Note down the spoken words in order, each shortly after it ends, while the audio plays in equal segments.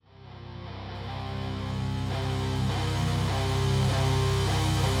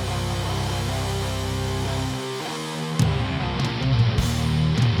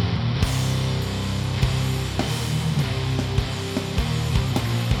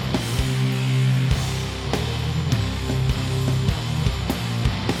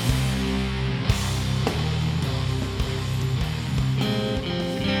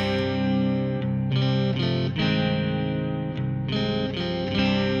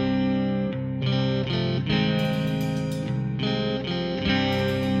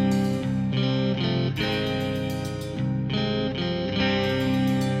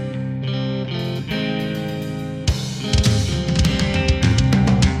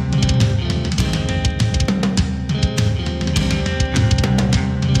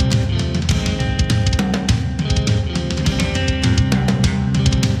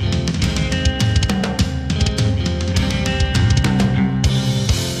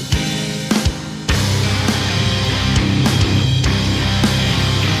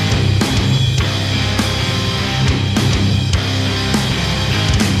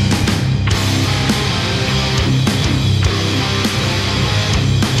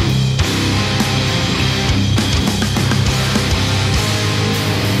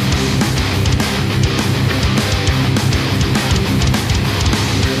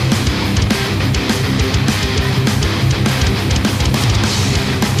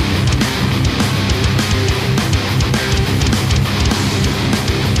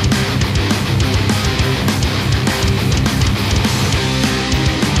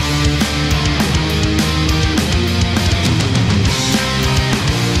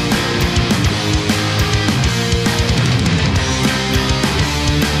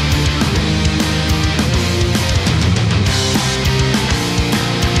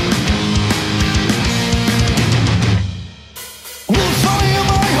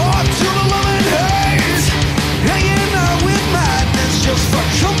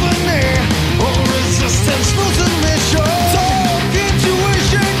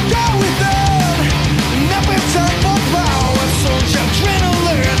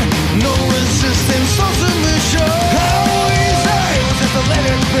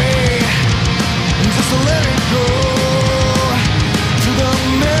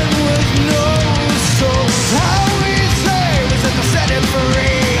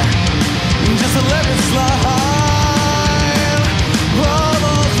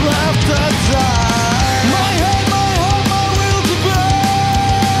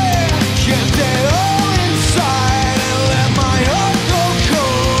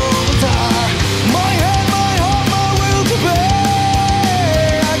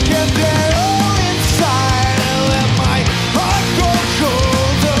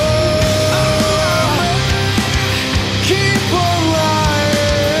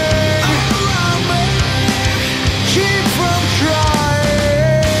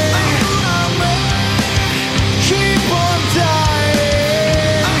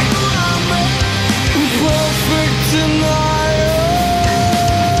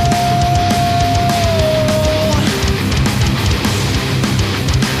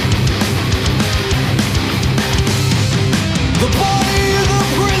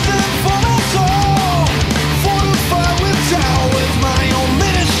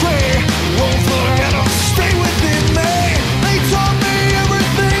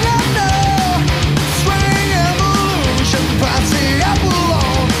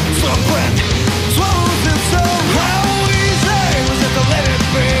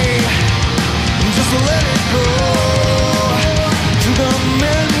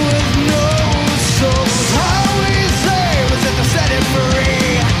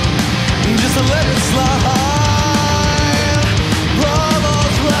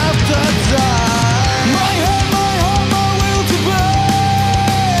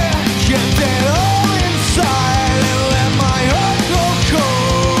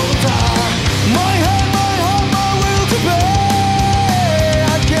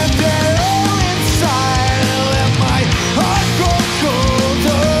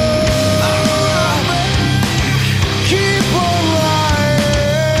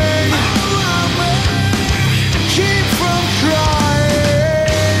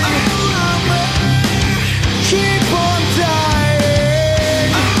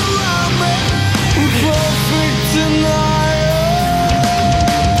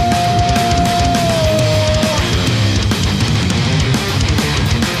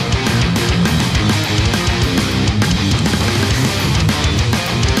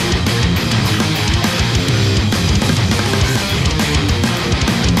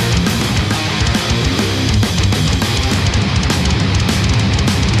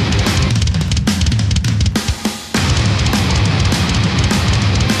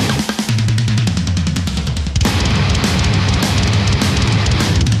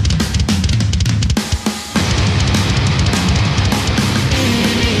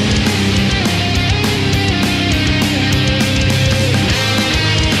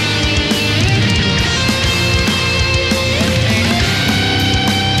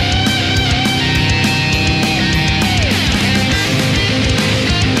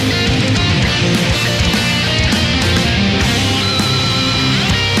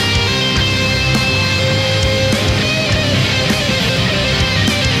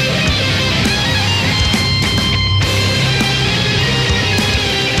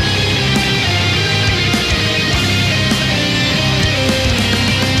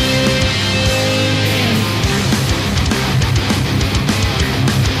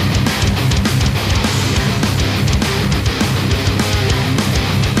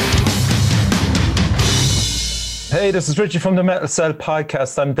Hey, this is Richie from the Metal Cell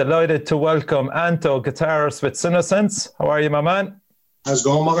podcast. I'm delighted to welcome Anto, guitarist with Sinocence. How are you, my man? How's it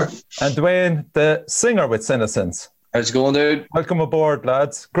going, Mugger? And Duane, the singer with Sinocence. How's it going, dude? Welcome aboard,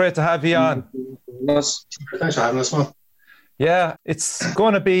 lads. Great to have you on. Thanks for having us, man. Yeah, it's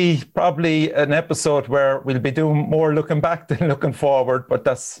going to be probably an episode where we'll be doing more looking back than looking forward, but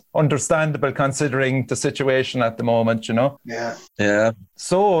that's understandable considering the situation at the moment, you know? Yeah.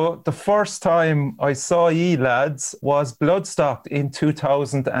 So the first time I saw ye lads was Bloodstock in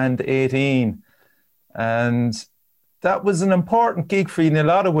 2018. And that was an important gig for you in a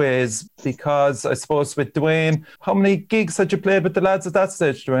lot of ways because I suppose with Duane, how many gigs had you played with the lads at that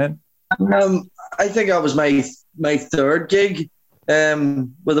stage, Duane? I think that was my third gig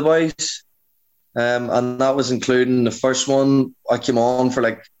with the boys, and that was including the first one. I came on for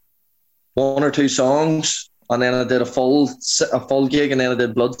like one or two songs, and then I did a full gig, and then I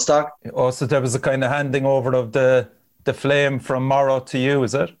did Bloodstock. Oh, so there was a kind of handing over of the flame from Morrow to you,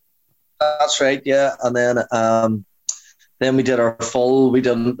 is it? That's right, yeah. And then we did our full. We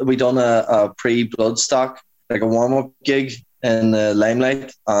done a pre-Bloodstock, like a warm-up gig in the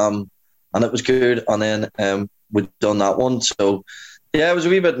Limelight, and it was good. And then we'd done that one. So yeah, it was a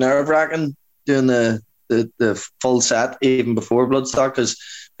wee bit nerve-wracking doing the full set even before Bloodstock, because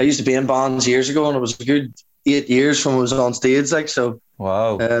I used to be in bands years ago, and it was a good 8 years from I was on stage, like, so.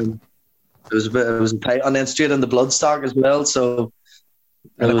 Wow. It was tight, and then straight into Bloodstock as well. So,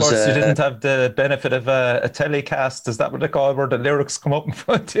 and of course, you didn't have the benefit of a telecast. Is that what they call where the lyrics come up in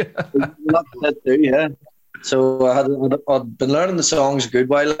front of you? Yeah. So I'd been learning the songs a good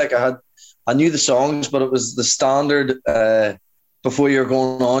while. Like I knew the songs, but it was the standard. Before you're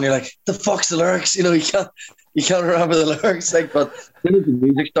going on, you're like, the fuck's the lyrics? You know, you can't remember the lyrics. Like, but then the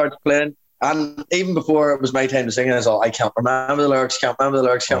music starts playing, and even before it was my time to sing, I was all, I can't remember the lyrics,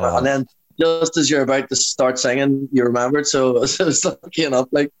 and then just as you're about to start singing, you remember it. So it's lucky enough,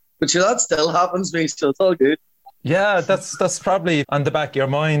 like, but sure, that still happens to me, so it's all good. Yeah, that's probably on the back of your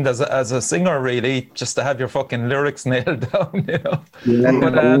mind as a singer, really, just to have your fucking lyrics nailed down, you know. Yeah.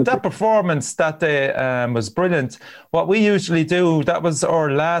 But that performance that day was brilliant. What we usually do, that was our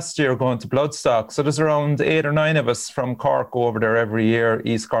last year going to Bloodstock. So there's around 8 or 9 of us from Cork go over there every year,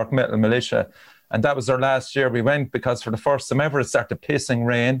 East Cork Metal Militia. And that was our last year we went because for the first time ever, it started pissing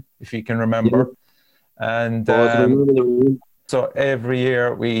rain, if you can remember. Yeah. And so every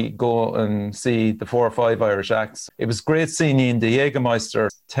year we go and see the 4 or 5 Irish acts. It was great seeing you in the Jägermeister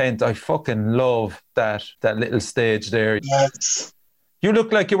tent. I fucking love that little stage there. Yes. You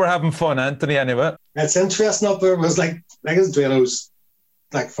look like you were having fun, Anthony, anyway. It's interesting up there. It was like it was Duane's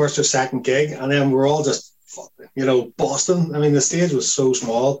like first or second gig, and then we're all just, you know, Boston. I mean, the stage was so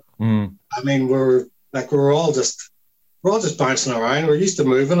small. I mean, we're all just bouncing around. We're used to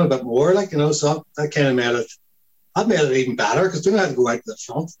moving a bit more, like, you know, so that kind of made it. That made it even better because we had to go out to the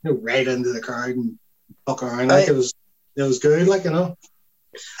front, you know, right into the crowd and fuck around. Like it was good, like, you know.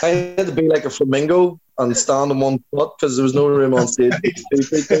 I had to be like a flamingo and stand on one foot because there was no room on stage.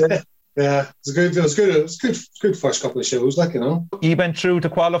 Yeah, it was good first couple of shows, like, you know. You went through the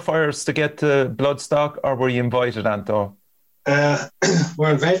qualifiers to get to Bloodstock, or were you invited, Anto?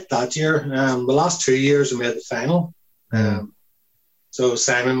 We're invited that year. The last 2 years we made the final. So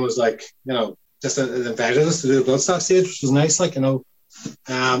Simon was like, you know, just invited us to do the Bloodstock stage, which was nice, like, you know.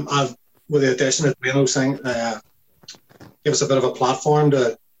 With the addition of Duane saying, give us a bit of a platform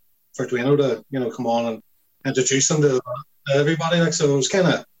for Duane to, you know, come on and introduce him to everybody. Like, so it was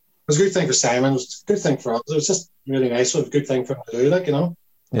a good thing for Simon. It was a good thing for us. It was just really nice. It was a good thing for him to do, like, you know.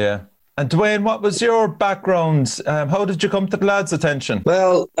 Yeah. And Duane, what was your background? How did you come to the lads' attention?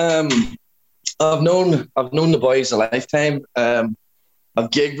 Well, I've known the boys a lifetime. I've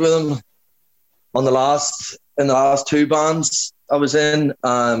gigged with them in the last 2 bands I was in.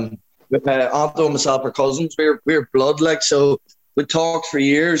 With Anto and myself are cousins. We're blood, like, so we talked for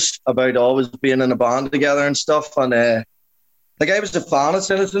years about always being in a band together and stuff. And like, I was a fan of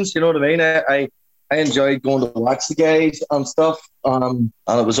Sinocence, you know what I mean? I enjoyed going to watch the guys and stuff, and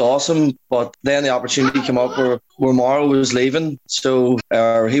it was awesome. But then the opportunity came up where Mauro was leaving, so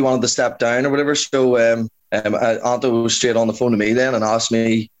he wanted to step down or whatever. So Anto was straight on the phone to me then and asked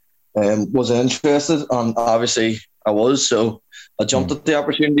me, was I interested? And obviously I was, so I jumped at the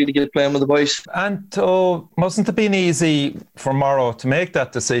opportunity to get playing with the boys. And mustn't it been easy for Mauro to make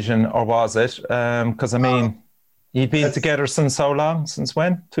that decision, or was it? Because I mean, you've been together since how long? Since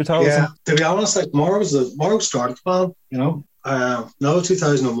when? 2000? Yeah, to be honest, like Mauro started the band, you know. No,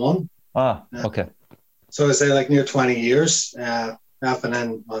 2001. Okay. So I say like near 20 years. I've been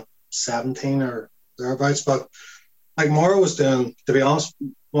in 17 or thereabouts. But like Mauro was doing, to be honest,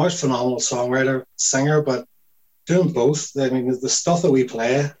 Mauro's a phenomenal songwriter, singer, but doing both. I mean, the stuff that we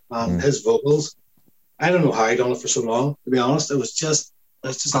play and his vocals, I don't know how he done it for so long, to be honest. It's just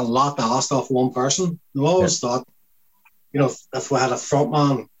a lot to ask off one person. I always thought, you know, if we had a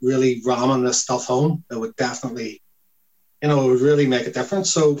frontman really ramming this stuff home, it would definitely, you know, it would really make a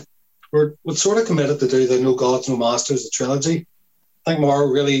difference. So we're sort of committed to do the No Gods, No Masters, the trilogy. I think Mauro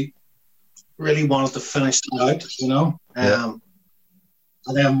really, really wanted to finish it out, you know.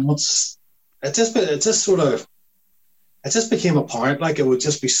 And then once it just became apparent, like it would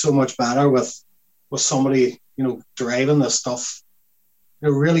just be so much better with somebody, you know, driving this stuff, you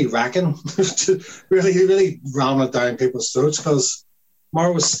know, really wrecking, really ramming it down people's throats, because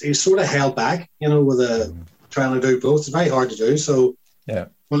Mauro he's sort of held back, you know, with trying to do both. It's very hard to do. So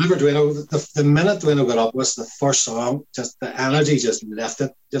whenever Duane, the minute Duane got up was the first song, just the energy just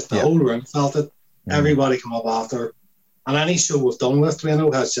lifted, just the whole room felt it. Everybody come up after, and any show we've done with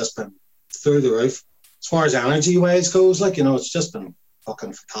Duane has just been through the roof. As far as energy wise goes, like, you know, it's just been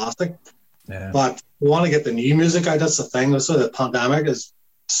fucking fantastic. Yeah. But we want to get the new music out. That's the thing. That's why the pandemic is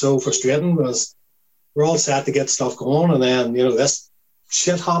so frustrating, because we're all set to get stuff going, and then, you know, this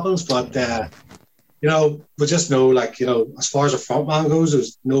shit happens. But you know, we just know, like, you know, as far as a frontman goes,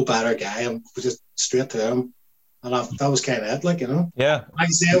 there's no better guy, and we just straight to him, and that was kind of it, like, you know. Yeah. Like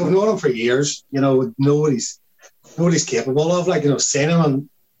I say, we've known him for years. You know, know what he's capable of. Like, you know, seeing him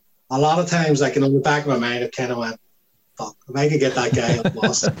a lot of times, like, in the back of my mind, it kind of went, fuck, if I could get that guy up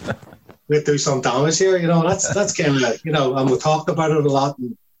lost, we'd do some damage here, that's kind of, and we talked about it a lot,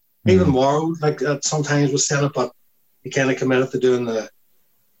 and even more, like, sometimes we said it, but he kind of committed to doing the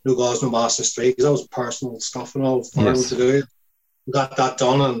No Gods, No Masters 3, because that was personal stuff and all for him to do. We got that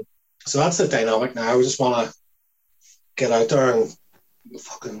done, and so that's the dynamic now. We just want to get out there and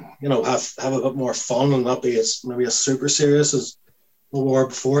fucking, have a bit more fun and not be maybe as super serious as we were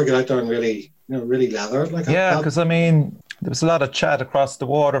before. Get out there and really, really leather it. Because there was a lot of chat across the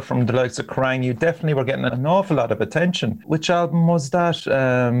water from the likes of Kerrang. You definitely were getting an awful lot of attention. Which album was that?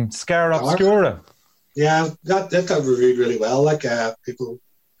 Scar Obscura. Yeah, that got reviewed really well. Like, people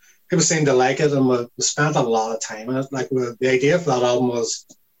seem to like it, and we spent a lot of time on it. Like, the idea for that album was,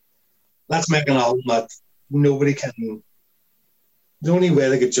 let's make an album that nobody can. The only way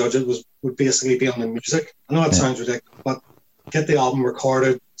they could judge it would basically be on the music. I know it sounds ridiculous, but get the album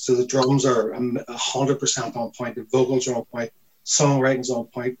recorded so the drums are 100% on point, the vocals are on point, songwriting's on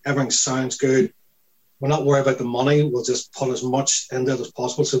point, everything sounds good. We're not worried about the money. We'll just put as much into it as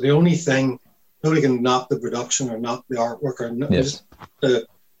possible. So the only thing, nobody can knock the production or knock the artwork or just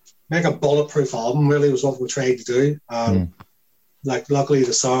make a bulletproof album. Really was what we tried to do. Like, luckily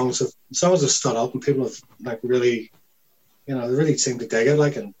the songs have stood up, and people have, like, really, they really seem to dig it.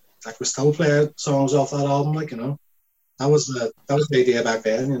 Like, and like, we still play songs off that album. Like, that was the idea back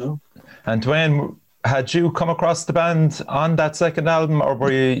then. And Duane, had you come across the band on that second album, or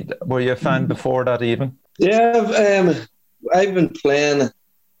were you a fan before that even? Yeah, I've been playing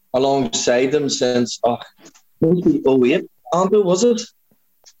alongside them since 08. Anto, was it?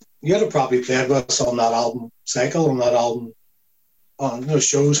 You had to probably played with us on that album cycle, on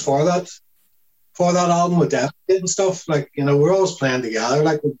shows for that album with Death and stuff. Like, we're always playing together.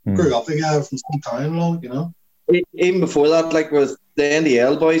 Like, we grew up together from some time long. Even before that, like with the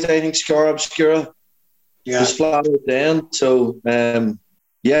NDL boys, I think Scar Obscura was flat out then. So, but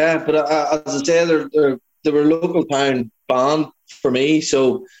as I say, they were a local town band for me.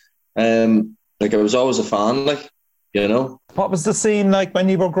 So, like, I was always a fan, like, What was the scene like when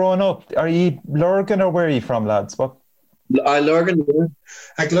you were growing up? Are you Lurgan, or where are you from, lads? Lurgan.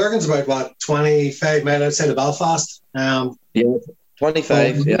 Like, Lurgan's about 25 miles outside of Belfast.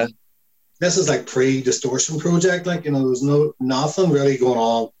 25. Yeah. This is like pre-Distortion Project. Like, there was nothing really going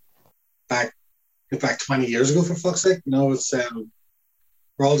on back 20 years ago, for fuck's sake. It's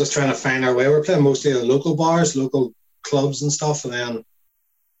we're all just trying to find our way. We're playing mostly at local bars, local clubs and stuff, and then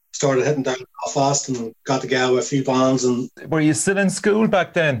started hitting down Belfast and got together with a few bands. And were you still in school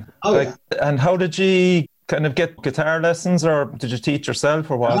back then? Oh, yeah. And how did you kind of get guitar lessons, or did you teach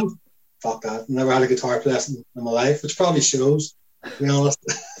yourself, or what? Oh, fuck that. Never had a guitar lesson in my life, which probably shows, to be honest.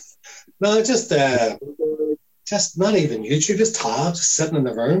 No, just not even YouTube, just tabs, just sitting in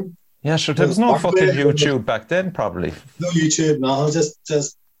the room. Yeah, sure. There was no fucking YouTube back then, probably. No YouTube, no. Just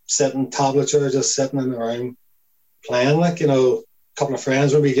sitting, tablature, just sitting in the room, playing. Like, a couple of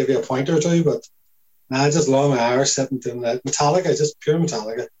friends maybe give you a pointer or two, but just long hours sitting doing that. Metallica, just pure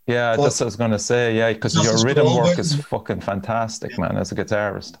Metallica. Yeah, that's what I was going to say. Yeah, because your rhythm work is fucking fantastic, man, as a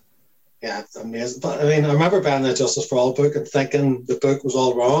guitarist. Yeah, it's amazing. But I remember buying the Justice for All book and thinking the book was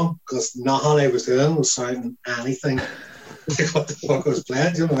all wrong, because nothing I was doing was sounding anything like what the fuck I was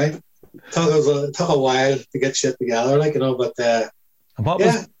playing. You know what I mean? It took a while to get shit together, like, But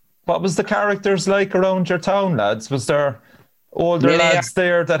what was the characters like around your town, lads? Was there older lads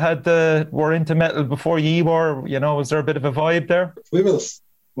there that were into metal before you were? Was there a bit of a vibe there? We were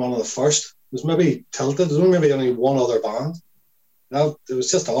one of the first. It was maybe Tilted. There was maybe only one other band. It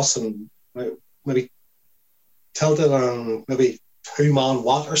was just us and maybe Tilted and maybe Who Man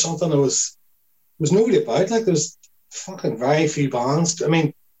What or something. There was nobody about. Like, there was fucking very few bands.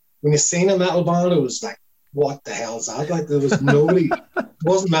 When you seen a metal band, it was like, what the hell is that? Like, there was nobody. There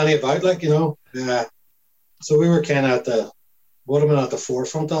wasn't many about. Like, Yeah. So we were kind of would have been at the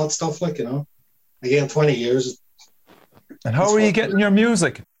forefront of that stuff. Like, Again, 20 years. And how were you getting your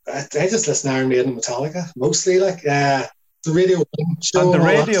music? I just listen to Iron Maiden and Metallica mostly. Like, the radio show. On the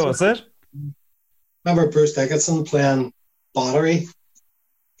radio, is it? Remember Bruce Dickinson playing Battery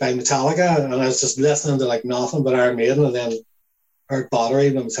by Metallica, and I was just listening to like nothing but Iron Maiden, and then heard Battery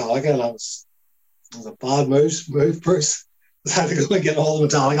by Metallica, and it was a bad move, Bruce. I had to go and get all the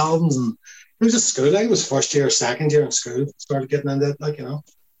Metallica albums, and it was just school. Like, it was first year, second year in school. Started getting into it, like,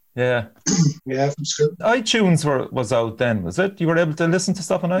 Yeah. Yeah, from school. iTunes was out then, was it? You were able to listen to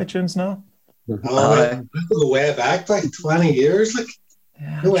stuff on iTunes now? I go way back, like 20 years. Like,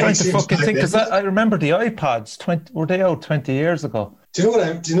 yeah, I'm trying to fucking think, because I remember the iPods. Were they out 20 years ago? Do you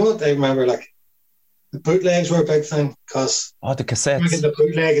know what I remember? Like, the bootlegs were a big thing because the we cassettes. getting the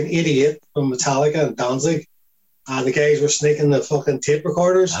bootleg in '88 from Metallica and Danzig, and the guys were sneaking the fucking tape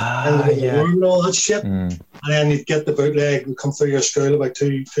recorders into the room and all that shit. And then you'd get the bootleg and come through your school about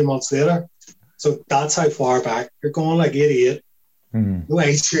two months later. So that's how far back you're going, like '88. No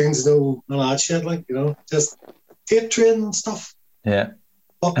iTunes, no that shit, like, you know, just tape trading and stuff. Yeah.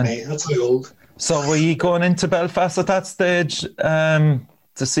 Fuck me, that's how old. So were you going into Belfast at that stage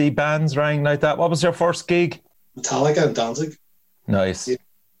to see bands ring like that? What was your first gig? Metallica and Danzig. Nice. Yeah.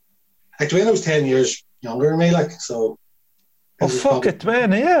 Like Duane was 10 years younger than me, like, so. Oh, fuck it,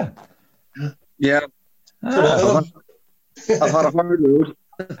 Duane, yeah. Yeah. Ah. I've had a hard road.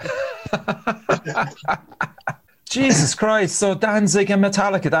 Jesus Christ. So Danzig and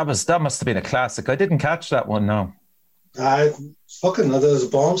Metallica, that must have been a classic. I didn't catch that one, no. There was a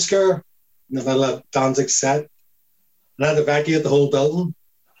bomb scare in the middle of Danzig's set. And I had to evacuate the whole building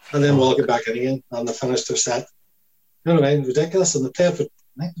and then walk it back in again, and they finished their set. You know what I mean? Ridiculous. And they played for,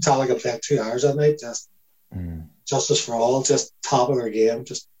 I think Metallica played 2 hours that night. Just Justice for All, just top of their game,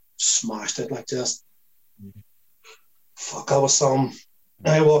 just smashed it, like, just fuck, that was some.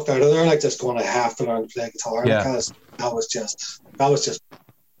 I walked out of there like just going, I have to learn to play guitar, because that was just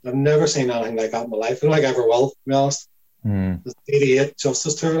I've never seen anything like that in my life. I don't think I ever will, to be honest. The '88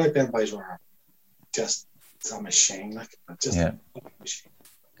 Justice tour, like, them boys were just a machine, like, just a machine.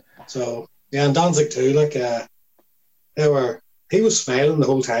 So yeah, and Danzig too, like, he was smiling the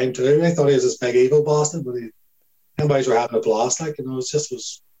whole time too. I thought he was this big evil bastard, but them boys were having a blast, like, you know,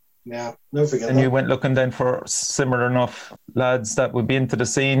 never forget and that. you went looking then for similar enough lads that would be into the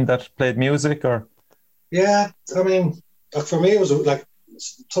scene that played music, or? Yeah, I mean, like, for me it was like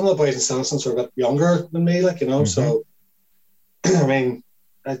some of the boys in Sinocence were a bit younger than me, like, you know, so I mean,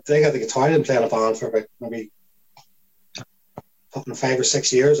 they got the guitar. I didn't play in a band for about maybe fucking 5 or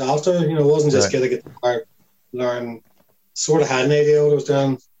 6 years after, you know. It wasn't just get a guitar, learn, sort of had an idea what I was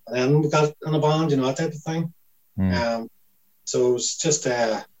doing, and then we got in a band, you know, that type of thing. So it was just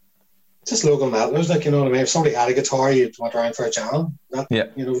local metalers, like, you know what I mean. If somebody had a guitar, you'd want around for a jam. You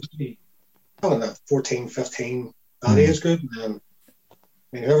know, probably in the 14, 15, that age group. And then, I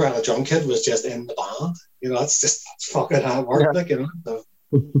mean, whoever had a drum kit was just in the band. You know, that's fucking how it worked, like, you know. So,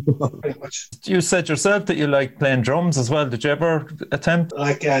 pretty much. You said yourself that you like playing drums as well. Did you ever attempt?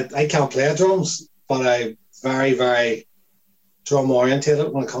 Like, I can't play drums, but I'm very, very drum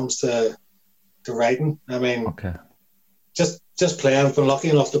orientated when it comes to writing. I mean, just playing. I've been lucky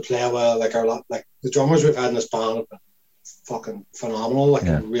enough to play well. Like, the drummers we've had in this band have been fucking phenomenal. Like,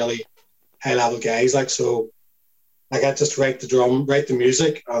 really high level guys. Like, so, like, I just write the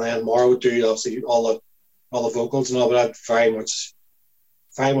music, and then Maura would do obviously all the vocals and all. But I'm very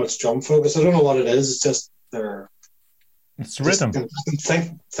much drum focused. I don't know what it is. It's just it's rhythm.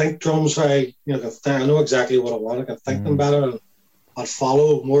 Think drums very. You know, I know exactly what I want. I can think them better, and I'd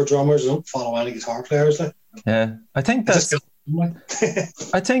follow more drummers. I don't follow any guitar players. Like, yeah, I think that's.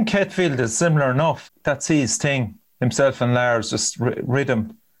 I think Hetfield is similar enough. That's his thing. Himself and Lars, just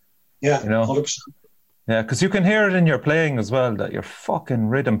rhythm. Yeah, you know. 100%. Yeah, because you can hear it in your playing as well, that your fucking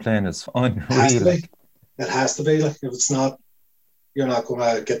rhythm playing is unreal. It has to be. Like, if it's not, you're not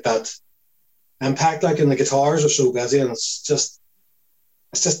going to get that impact. Like, and the guitars are so busy, and it's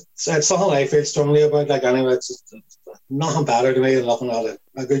something I feel strongly about. Like, anyway, it's nothing better to me than looking at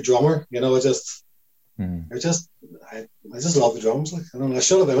a good drummer. You know, I just love the drums. Like, I don't know, I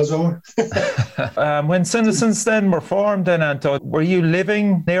should have been a drummer. When Sinocence then were formed, then, Anto, were you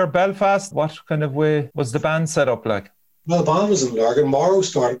living near Belfast? What kind of way was the band set up like? Well, the band was in Lurgan. Morrow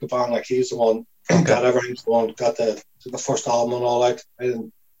started the band. Like, he's the one got everything going, got the first album and all that. I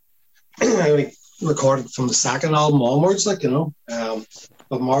only recorded from the second album onwards, like, you know.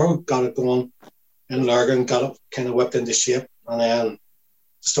 But Morrow got it going in Lurgan, got it kind of whipped into shape, and then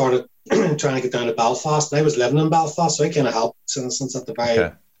started trying to get down to Belfast. And I was living in Belfast, so I kind of helped Sinocence at the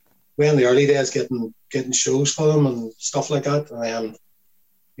very way in the early days, getting shows for them and stuff like that. And then,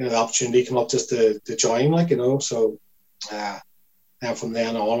 you know, the opportunity came up just to join, like, you know. So and from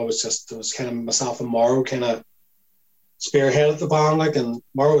then on, it was kind of myself and Morrow kind of spearheaded the band, like, and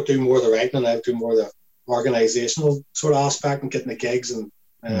Morrow would do more of the writing and I would do more of the organisational sort of aspect and getting the gigs and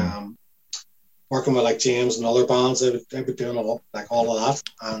working with, like, James and other bands. I would doing all of that.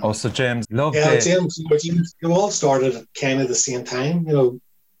 And, so James loved it. Yeah, James, it all started at kind of the same time. You know,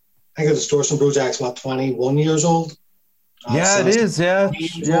 I think the Distortion Project's 21 years old. Yeah, it is. Yeah.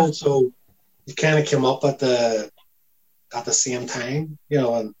 Old, so it kind of came up at the same time, you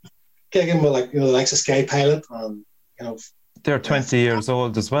know, and gigging with, like, you know, the likes of Sky Pilot, and, you know, they're 20 years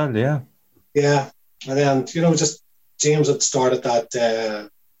old as well. Yeah. Yeah, and then, you know, just James had started that.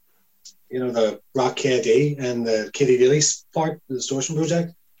 the Rock KD and the Katie Daly's part, the Distortion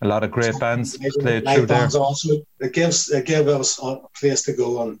Project. A lot of great bands played live through there. bands also. It gave us a place to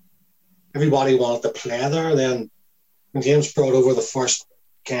go, and everybody wanted to play there. Then when James brought over the first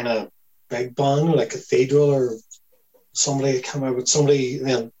kind of big band, like Cathedral or somebody, I can't remember,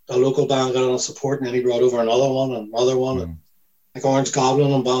 then a local band got on support, and then he brought over another one and another one, and like Orange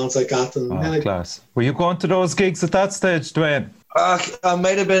Goblin and bands like that. And class. Were you going to those gigs at that stage, Duane? I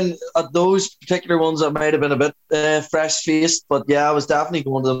might have been at those particular ones. I might have been a bit fresh-faced, but yeah, I was definitely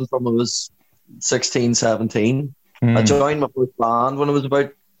going to them from I was 16, 17. I joined my first band when I was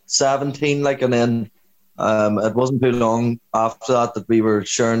about 17, and then it wasn't too long after that we were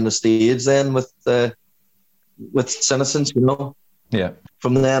sharing the stage then with Sinocence, Yeah.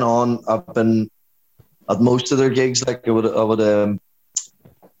 From then on, I've been at most of their gigs. It was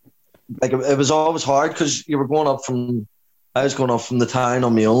always hard because you were going up from. I was going up from the town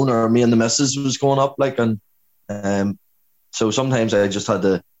on my own, or me and the missus was going up, and so sometimes I just had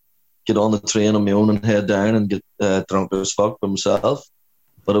to get on the train on my own and head down and get drunk as fuck by myself.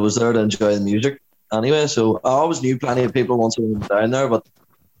 But I was there to enjoy the music anyway, so I always knew plenty of people once I went down there, but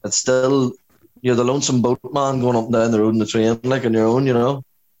it's still, you're the lonesome boatman going up and down the road in the train, on your own,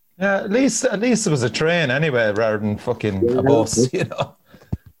 Yeah, at least it was a train anyway, rather than fucking a bus,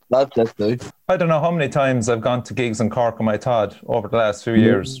 That's it, too. I don't know how many times I've gone to gigs in Cork on my Todd over the last few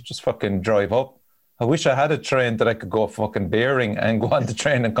years, just fucking drive up. I wish I had a train that I could go fucking beering and go on the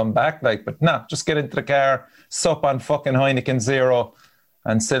train and come back, but nah, just get into the car, sup on fucking Heineken Zero,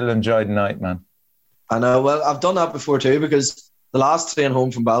 and still enjoy the night, man. I know, well, I've done that before too, because the last train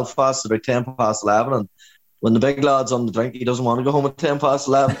home from Belfast is about 10 past 11, and when the big lad's on the drink, he doesn't want to go home at 10 past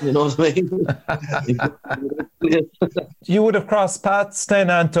 11, you know what I mean? You would have crossed paths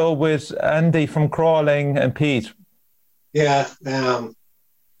then, Anto, with Andy from Crawling and Pete. Yeah,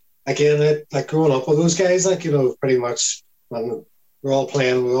 again, growing up with those guys, pretty much when we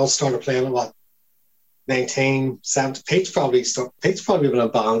all started playing at what, 19, 17. Pete's probably been in a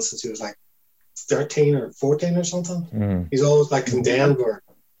band since he was 13 or 14 or something. He's always condemned or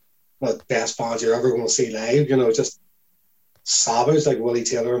one of the best bands you're ever going to see live, just savage, Willie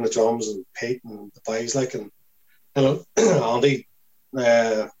Taylor on the drums and Pete and the boys, and Andy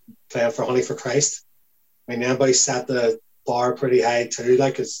playing for Honey for Christ. I mean, everybody set the bar pretty high too,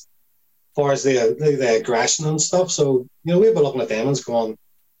 as far as the aggression and stuff. So, we've been looking at them and going,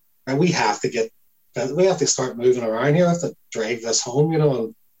 and we have to start moving around here. We have to drive this home,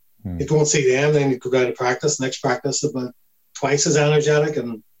 and you go and see them, then you go down to practice, next practice, about twice as energetic,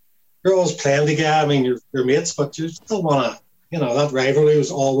 and you're always playing together. I mean, you're mates, but you still want to, that rivalry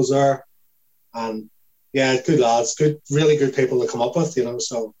was always there. And yeah, good lads, really good people to come up with,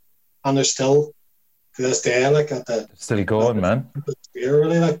 so, and they're still, to this day, still going, man.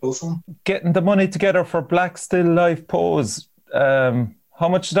 Really, both of them. Getting the money together for Black Still Life Pose, how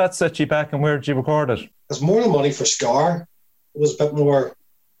much did that set you back, and where did you record it? There's more than money for Scar. It was a bit more.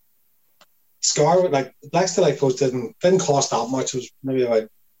 Scar, Black Still Life Pose didn't cost that much. It was maybe about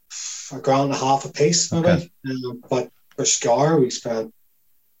 $1.50 a piece, maybe. Okay. But for Scar, we spent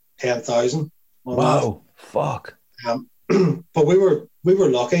 10,000. Wow, that. Fuck. But we were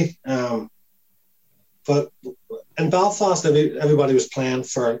lucky. But in Belfast, everybody was playing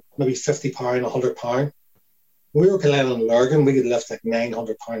for maybe £50, £100. We were playing in Lurgan, we could lift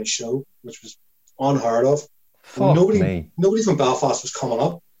 £900 a show, which was unheard of. Nobody from Belfast was coming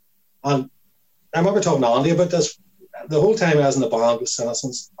up. And I remember talking to Andy about this. The whole time I was in the band with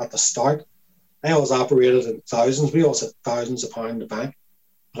Sinocence at the start, I always operated in thousands. We always had thousands of pounds in the bank.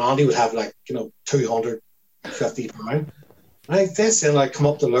 And Andy would have £250. And they said come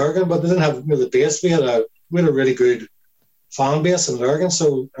up to Lurgan, but they didn't have the base. We had a really good fan base in Lurgan.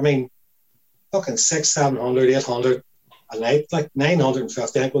 So, I mean, fucking 600, 700, 800 a night, 950 I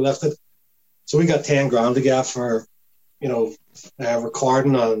think we lifted. So we got 10 grand together for,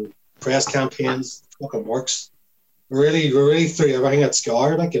 recording and press campaigns. Fucking works. We really threw everything at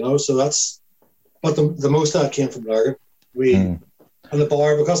Scar, so that's, but the most of that came from Lurgan. And the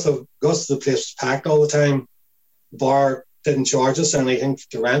bar, because the place was packed all the time, the bar didn't charge us anything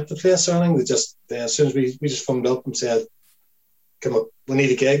to rent the place or anything. As soon as we just phoned up and said, come up, we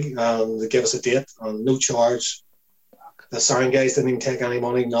need a gig, and they gave us a date on no charge. The sound guys didn't even take any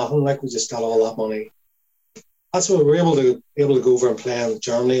money, nothing. We just got all that money. That's what we were able to go over and play in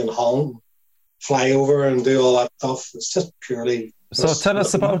Germany and Holland, fly over and do all that stuff. It's just purely. So tell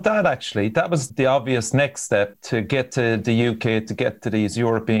us about that, actually. That was the obvious next step to get to the UK, to get to these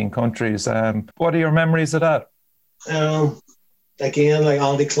European countries. What are your memories of that? Again,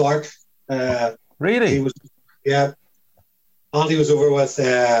 Andy Clark. Really? Andy was over with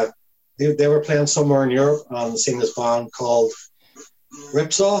the they were playing somewhere in Europe and seen this band called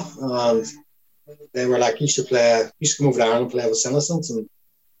Riffs, and they were like, you should come over to Ireland and play with Sinocence. And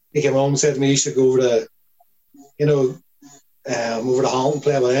he came home and said to me, you should go over to, over to Holland and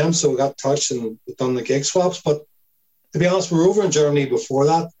play with them. So we got in touch and we've done the gig swaps. But to be honest, we were over in Germany before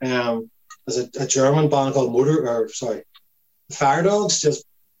that. There's a German band called the Fire Dogs, just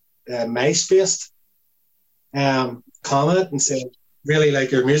MySpace, comment and said, really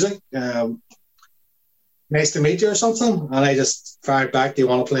like your music. Nice to meet you or something. And I just fired back, do you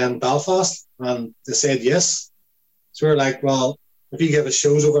want to play in Belfast? And they said yes. So we were like, well, if you give us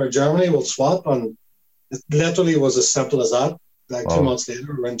shows over in Germany, we'll swap. And it literally was as simple as that. Like 2 months later,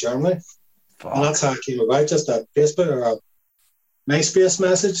 we were in Germany. Fuck. And that's how it came about, just a Facebook or a MySpace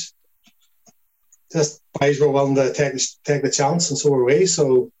message. Just guys were willing to take the chance, and so were we.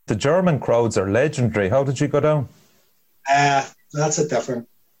 So the German crowds are legendary. How did you go down? That's a different.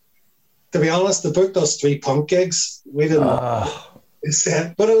 To be honest, they booked us 3 punk gigs. We didn't. But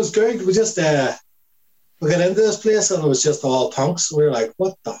it was good. We just we got into this place and it was just all punks. We were like,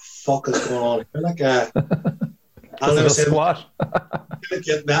 "What the fuck is going on here?" Like, and they were saying, squat.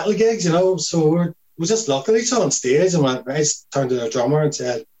 Get metal gigs, So we just looked at each other on stage and went. I turned to the drummer and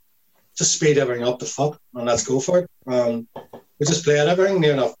said, "Just speed everything up to fuck and let's go for it." We just played everything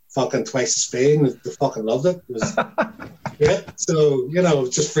near enough fucking twice the speed, and they fucking loved it. It was great. So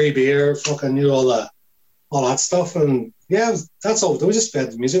just free beer, fucking all that stuff, and that's all. We just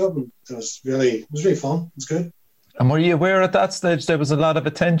sped the music up, and it was really fun. It was good. And were you aware at that stage there was a lot of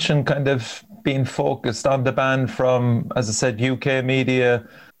attention kind of being focused on the band from, as I said, UK media?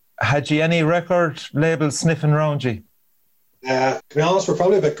 Had you any record labels sniffing around you? To be honest, we're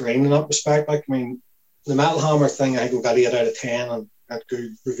probably a bit green in that respect. Like, I mean, the Metal Hammer thing, I think we got 8 out of 10 and had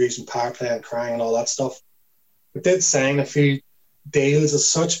good reviews and Power Play and Crying and all that stuff. We did sign a few deals as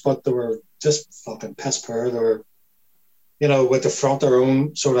such, but they were just fucking piss poor. They were, with the front their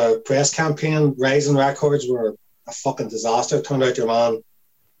own sort of press campaign. Rising Records were a fucking disaster. It turned out your man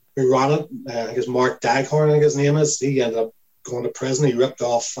who ran it, I think it's Mark Daghorn, I think his name is, he ended up going to prison. He ripped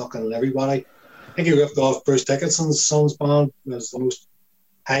off fucking everybody. I think he ripped off Bruce Dickinson's son's band. It was the most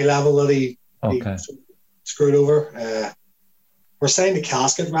high level that he screwed over. We're signed to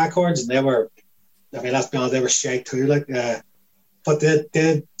Casket Records, and they were, let's be honest, they were shite too. But they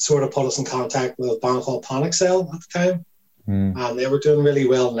did sort of put us in contact with a band called Panic Cell at the time. And they were doing really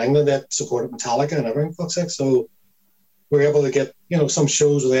well in England. They supported Metallica and everything, fuck's sake. So we were able to get, some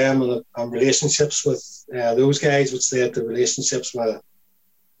shows with them and relationships with those guys, which they had the relationships with,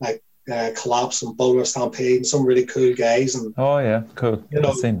 like, Collapse and Bulwer Stampede and some really cool guys. And cool. Be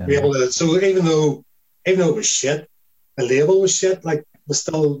able to. So even though it was shit, the label was shit. Like we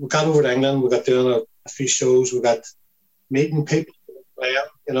got over to England. We got doing a few shows. We got meeting people,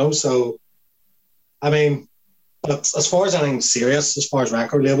 So I mean, but as far as anything serious, as far as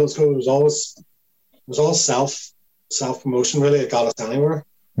record labels go, it was all self promotion. Really, it got us anywhere.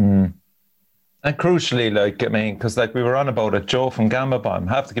 And crucially, because we were on about it, Joe from Gamma Bomb,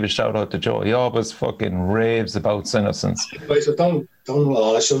 have to give a shout out to Joe. He always fucking raves about Sinocence. Boys, we've done a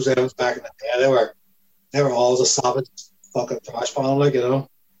lot of shows there back in the day. They were always a savage fucking thrash band,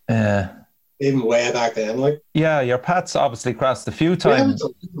 Yeah. Even way back then, Yeah, your paths obviously crossed a few times.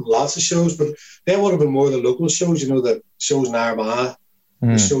 Lots of shows, but they would have been more the local shows, the shows in Armagh,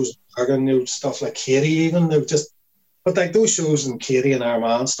 the shows in Bergen, stuff like Katy even. They were just, but like those shows in Katy and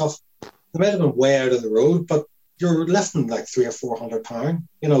Armagh and stuff, they might have been way out of the road, but you're lifting like £300 or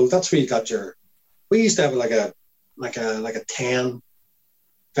 £400. That's where you got we used to have like a 10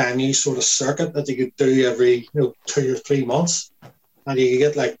 venue sort of circuit that you could do every 2 or 3 months, and you could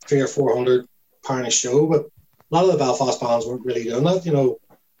get like £300 or £400 a show. But a lot of the Belfast bands weren't really doing that.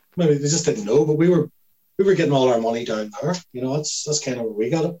 Maybe they just didn't know. But we were getting all our money down there. That's kind of where we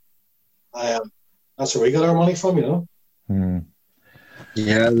got it. That's where we got our money from.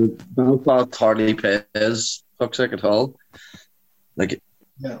 Yeah, Belfast hardly pays fuck's sake at all. Like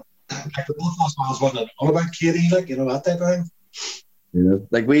the Belfast bands wasn't all about Katy, that type of thing. Yeah.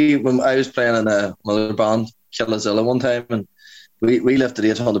 Like when I was playing in another band, Killazilla, one time, and we lifted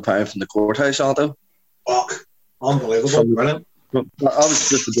 £800 from the courthouse, Anto. Fuck, unbelievable, brilliant. I was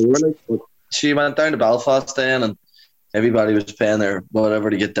just the door, but she went down to Belfast then, and everybody was paying their whatever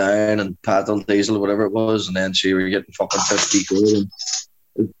to get down, and petrol, diesel, whatever it was, and then she were getting fucking 50 quid.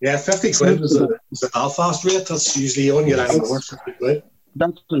 Yeah, 50 quid was the Belfast rate. That's usually you only get out of work 50 quid.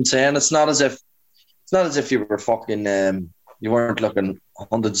 That's what I'm saying. It's not as if you were fucking you weren't looking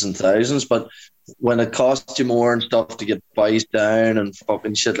hundreds and thousands, but when it cost you more and stuff to get buys down and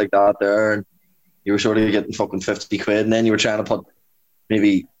fucking shit like that there, and you were sort of getting fucking 50 quid, and then you were trying to put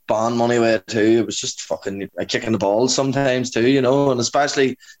maybe band money away too. It was just fucking kicking the balls sometimes too, you know. And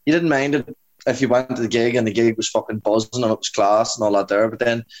especially you didn't mind it if you went to the gig and the gig was fucking buzzing and it was class and all that there. But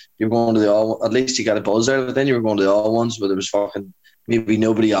then you were going to the all. At least you got a buzz there. But then you were going to the all ones where there was fucking maybe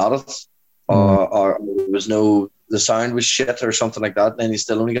nobody at it, or there was the sound was shit or something like that. And then you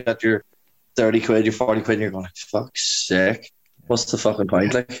still only got your 30 quid, your 40 quid, and you're going, fuck's sake, what's the fucking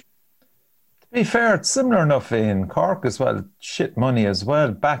point? Like, To be fair, it's similar enough in Cork as well. Shit money as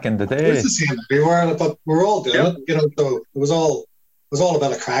well back in the day. It's the same everywhere, but we're all doing it, you know. So it was all a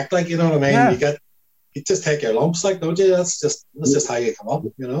bit of crack, like, you know what I mean. Yeah. You just take your lumps, like, don't you? That's just how you come up,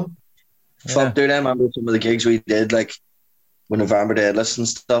 you know. Fuck, dude, I remember some of the gigs we did, like when November Deadless and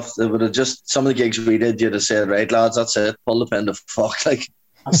stuff. They would have just some of the gigs we did. You'd have said, "Right, lads, that's it. Pull the pin to fuck." Like,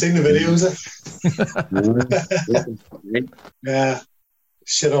 I've seen the videos. Yeah,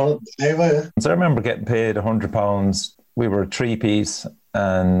 shit on it. Anyway, So I remember getting paid £100. We were a 3-piece,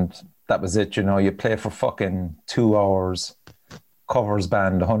 and that was it. You know, you play for fucking 2 hours, covers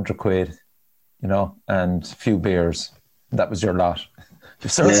band, 100 quid, you know, and a few beers. That was your lot. You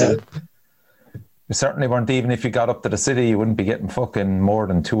certainly weren't, even if you got up to the city, you wouldn't be getting fucking more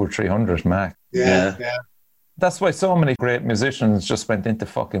than 200 or 300 max. Yeah. That's why so many great musicians just went into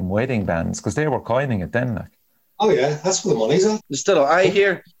fucking wedding bands, because they were coining it then, like. Oh yeah, that's where the money's at. still, I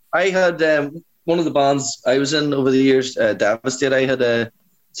had one of the bands I was in over the years, Devastate. I had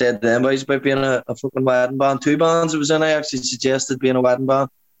said to them boys about being a fucking wedding band. 2 bands I was in, I actually suggested being a wedding band,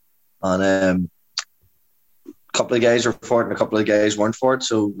 and a couple of guys were for it and a couple of guys weren't for it,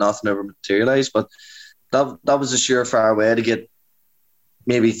 so nothing ever materialised. But that was a surefire way to get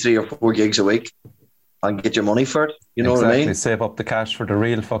maybe 3 or 4 gigs a week and get your money for it. You know what I mean? Save up the cash for the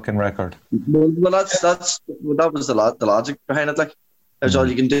real fucking record. Well, that was the logic behind it. Like, that's all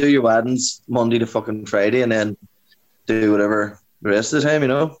you can do. Your weddings Monday to fucking Friday, and then do whatever the rest of the time. You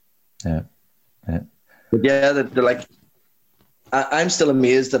know? Yeah. But yeah, they're like, I'm still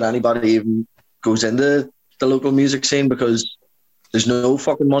amazed that anybody even goes into the local music scene, because there's no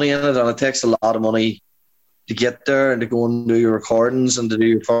fucking money in it, and it takes a lot of money to get there and to go and do your recordings and to do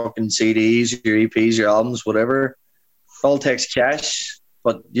your fucking CDs, your EPs, your albums, whatever. It all takes cash,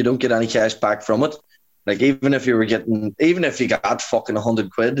 but you don't get any cash back from it. Like, even if you got fucking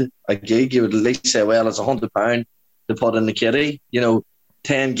 100 quid a gig, you would at least say, well, it's £100 to put in the kitty, you know,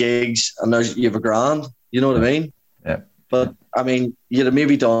 10 gigs and you have £1,000, you know what I mean? Yeah. But I mean, you'd have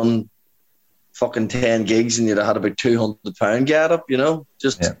maybe done fucking 10 gigs and you'd have had about £200 get up, you know?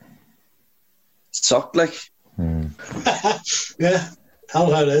 Just sucked, like. Yeah,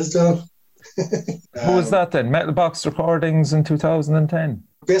 how it is, though. Who was that then? Metal Box Recordings in 2010?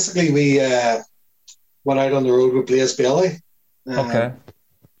 Basically, we went out on the road with Blaze Bailey. Okay.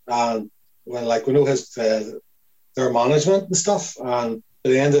 And we know their management and stuff. And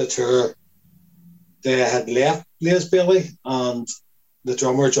at the end of the tour, they had left Blaze Bailey, and the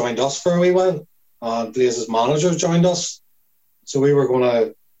drummer joined us for a wee while, and Blaze's manager joined us. So we were going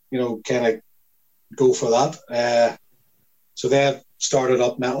to, you know, kind of go for that. So they started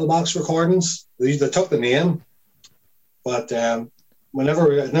up Metal Box Recordings. They took the name, but it never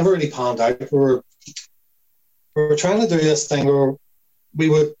really panned out. We were trying to do this thing where we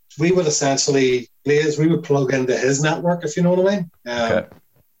would essentially, Blaze, we would plug into his network, if you know what I mean. Okay.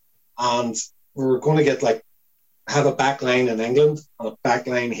 And we were going to have a back line in England and a back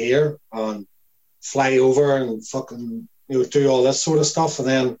line here, and fly over and fucking, you know, do all this sort of stuff. And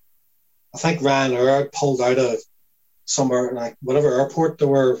then I think Ryanair pulled out of somewhere, like whatever airport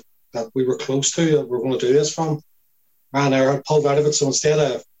that we were close to, that we were going to do this from. Ryanair had pulled out of it, so instead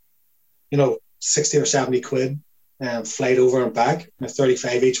of, you know, 60 or 70 quid flight over and back,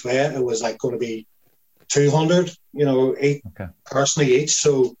 35 each way, it was like going to be 200, you know, personally each.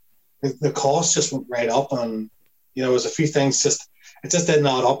 So the cost just went right up, and you know, there was a few things it just didn't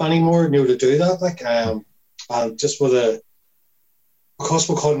add up anymore, you know, to do that. Like, and just because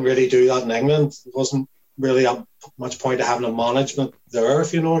we couldn't really do that in England, it wasn't really much point of having a management there,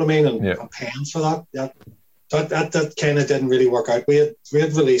 if you know what I mean, and paying for that. That kind of didn't really work out. We had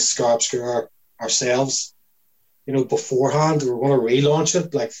released Scar Obscure ourselves, you know, beforehand. We were going to relaunch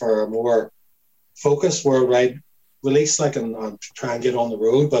it, like, for a more focused worldwide release, like, and try and get on the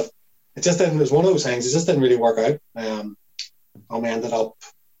road, but it just didn't. It was one of those things. It just didn't really work out. And we ended up,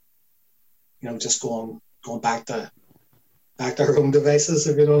 you know, just going back to our own devices,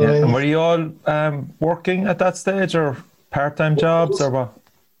 if you know what I mean. And were you all working at that stage, or part-time jobs, or what?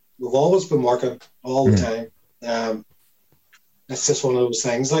 We've always been working all the time. It's just one of those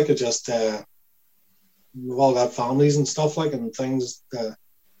things, like, it just we've all got families and stuff, like, and things,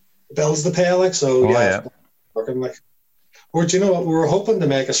 bills to pay, like, so working, like. Or do you know what? We were hoping to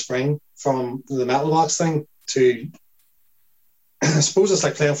make a spring from the metal box thing to. I suppose it's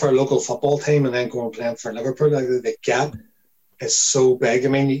like playing for a local football team and then going and playing for Liverpool. Like the gap is so big. I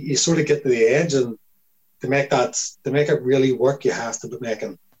mean, you sort of get to the edge, and to make it really work, you have to be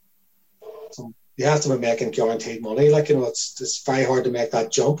making guaranteed money. Like, you know, it's very hard to make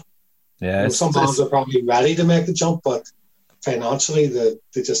that jump. Yeah, you know, some bands are probably ready to make the jump, but financially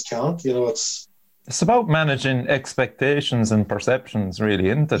they just can't. You know, it's about managing expectations and perceptions, really,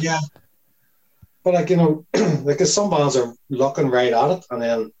 isn't it? Yeah. But like, you know, like some bands are looking right at it, and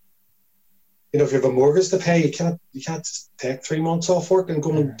then, you know, if you have a mortgage to pay, you can't just take 3 months off work and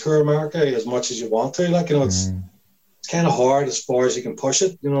go and tour America as much as you want to. Like, you know, it's kind of hard as far as you can push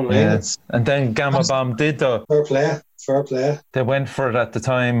it. You know what I mean? And then Gamma Bomb did though. Fair play. They went for it at the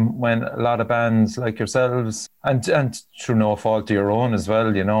time when a lot of bands like yourselves, and through no fault of your own as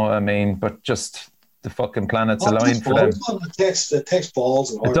well, you know, I mean, but just the fucking planets aligned for them. It takes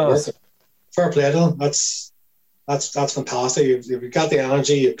balls and hard work. Fair play to them. That's fantastic. You've got the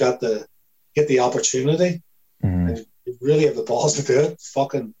energy, you've got the opportunity, and you really have the balls to do it.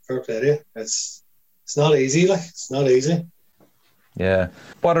 Fucking fair play to you. It's not easy. Like, it's not easy. Yeah.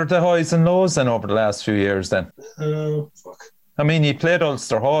 What are the highs and lows then over the last few years then? Fuck. I mean, you played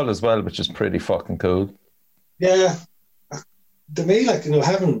Ulster Hall as well, which is pretty fucking cool. Yeah. To me, like, you know,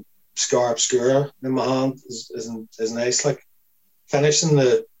 having Scar Obscura in my hand is nice. Like, finishing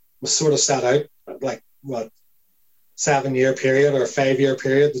was sort of set out like, what, 7-year period or 5-year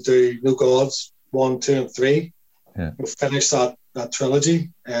period to do No Gods 1, 2, and 3. Yeah. We'll finish that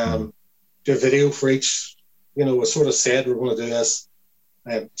trilogy. Do a video for each. You know, we sort of said we're going to do this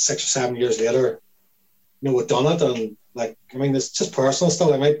 6 or 7 years later. You know, we've done it, and like, I mean, it's just personal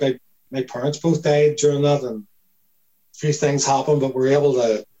stuff. Like my parents both died during that, and a few things happened, but we were able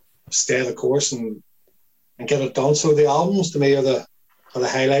to stay the course and get it done. So the albums to me are the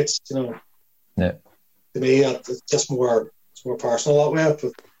highlights. You know. Yeah. To me, it's just more personal that way.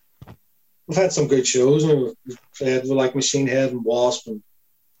 But we've had some good shows. We've played with like Machine Head and Wasp. And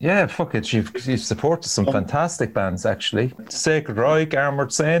yeah, fuck it. You've supported some fantastic bands, actually. Sacred Reich,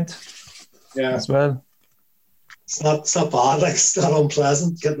 Armored Saint, as well. It's not bad. Like, it's not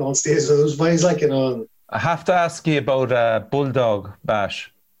unpleasant getting on stage with those boys. Like, you know. And I have to ask you about Bulldog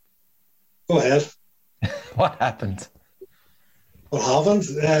Bash. Go ahead. What happened? What happened?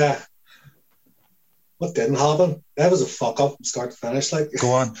 What didn't happen? That was a fuck up from start to finish. Like,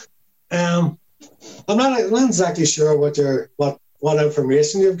 go on. I'm not exactly sure what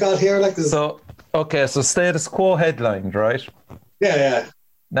information you've got here. Like, so Status Quo headlined, right? Yeah.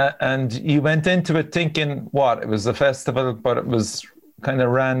 And you went into it thinking what? It was a festival, but it was kind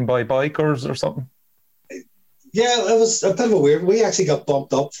of ran by bikers or something. Yeah, it was a bit of a weird. We actually got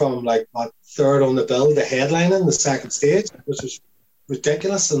bumped up from like what, third on the bill to headlining the second stage, which was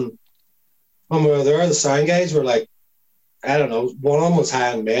ridiculous. And when we were there, the sound guys were like, I don't know, one of them was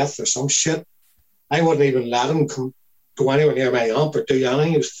high on meth or some shit. I wouldn't even let him go anywhere near my amp or do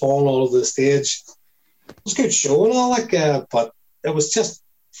anything. He was falling all over the stage. It was a good show and all, like, but it was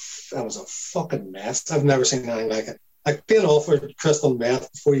a fucking mess. I've never seen anything like it. Like, being offered crystal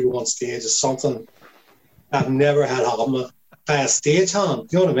meth before you go on stage is something I've never had happen by a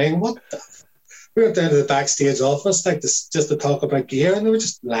stagehand. You know what I mean? We went down to the backstage office, like, just to talk about gear, and they were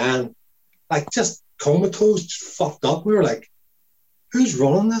just lying. Like, just comatose, just fucked up. We were like, who's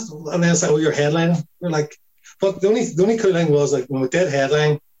running this? And then it's like, oh, you're headlining. We're like, but the only cool thing was, like, when we did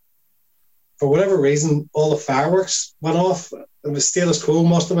headline, for whatever reason, all the fireworks went off. And the Status Quo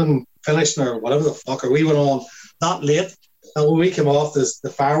must have been finishing or whatever the fuck, or we went on that late. And when we came off,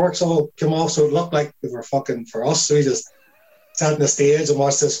 the fireworks all came off, so it looked like they were fucking for us. So we just sat on the stage and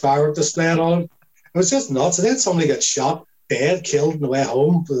watched this firework display and all. It was just nuts. And then somebody got shot, dead, killed on the way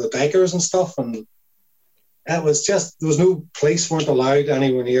home with the bikers and stuff. And it was just, there was no police weren't allowed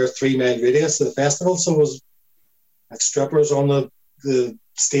anywhere near 3 mile radius of the festival. So it was like strippers on the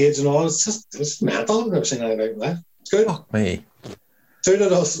stage and all. It's just mental. I've never seen anything like that. It's good. Fuck me.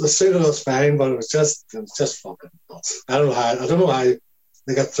 Suited us fine, but it was just fucking nuts. I don't know how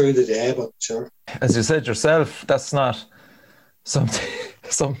they got through the day, but sure. As you said yourself, that's not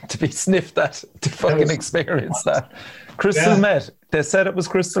something to be sniffed at, to fucking experience that. Crystal Met. They said it was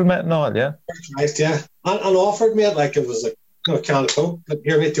crystal met and all, yeah? Right, yeah. And offered me it like it was like, you know, a can of Coke. Like,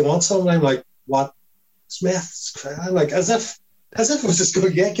 here, mate, do you want some? And I'm like, what? Smith? I'm like, as if it was just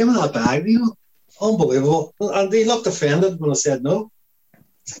going, yeah, give me that bag, you know? Unbelievable. And he looked offended when I said no.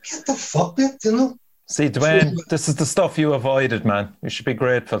 It's like, get the fuck, mate, you know? See, Duane, this is the stuff you avoided, man. You should be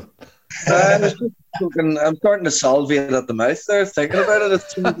grateful. I'm starting to salivate at the mouth there, thinking about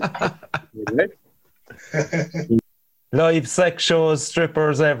it. Live sex shows,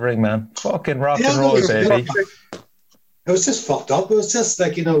 strippers, everything, man. Fucking rock and roll, baby. It was just fucked up. It was just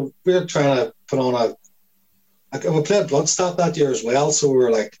like, we were trying to put on we played Bloodstock that year as well, so we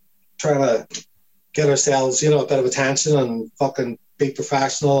were like trying to get ourselves, a bit of attention and fucking be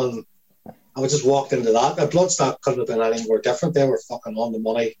professional, and we just walked into that. Bloodstock couldn't have been any more different. They were fucking on the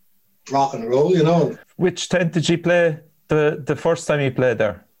money, rock and roll, Which tent did you play the first time you played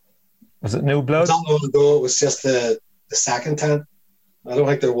there? Was it New Blood? Not long ago, it was just the second tent. I don't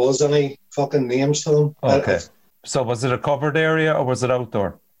think there was any fucking names to them. Okay. So was it a covered area or was it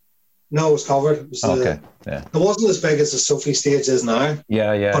outdoor? No, it was covered. It was yeah. It wasn't as big as the Sophie stage is now.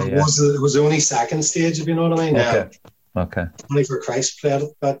 Yeah. But it was the only second stage, if you know what I mean. Okay. Only for Christ played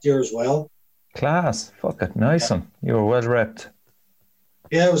it that year as well. Class. Fuck it. Nice one. You were well repped.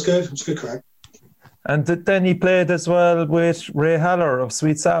 Yeah, it was good. It was good crack. And then he played as well with Ray Haller of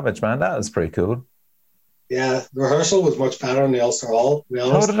Sweet Savage, man. That was pretty cool. Yeah, the rehearsal was much better in the Ulster Hall, to be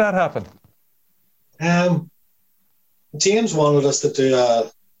honest. How did that happen? James wanted us to do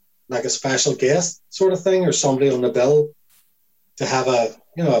a special guest sort of thing, or somebody on the bill to have a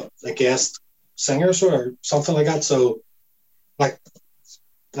guest singer or something like that. So like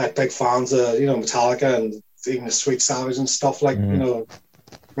big fans of Metallica and even the Sweet Savage and stuff, like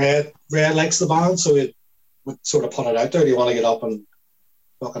Red likes the band, so we sort of put it out there. Do you want to get up and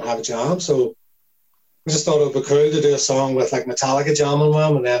fucking have a jam? So we just thought it would be cool to do a song with like Metallica jamming with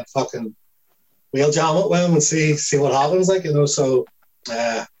them, and then fucking we'll jam it with them and see what happens, So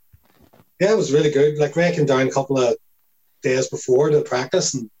it was really good. Like, Ray came down a couple of days before to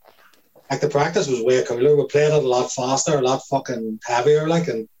practice, and like the practice was way cooler. We played it a lot faster, a lot fucking heavier,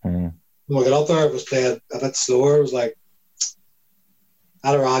 and when we got up there, it was played a bit slower. It was like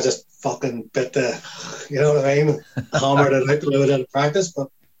Adara just fucking bit you know what I mean? Hammered it out the way we did practice. But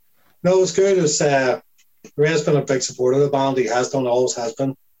no, it was good. It was Ray's been a big supporter of the band. He has done, always has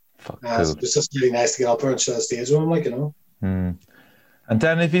been. Cool. It was just really nice to get up there and share the stage with him, And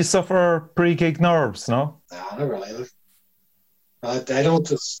then if you suffer pre-gig nerves, no? Nah, not really. I don't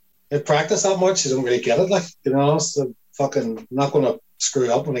just practice that much. You don't really get it, I'm fucking not going to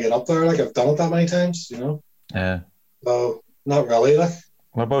screw up when I get up there. I've done it that many times, Yeah. So, not really,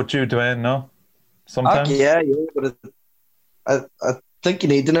 What about you, Duane? No? Sometimes? Yeah, but I think you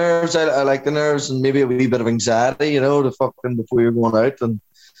need the nerves. I like the nerves and maybe a wee bit of anxiety, to fucking before you're going out. And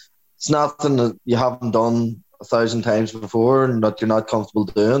it's nothing that you haven't done 1,000 times before and that you're not comfortable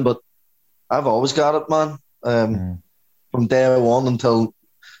doing, but I've always got it, man. From day one until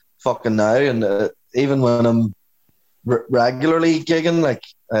fucking now. And even when I'm regularly gigging,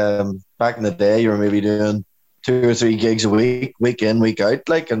 back in the day, you were maybe doing 2 or 3 gigs a week, week in, week out,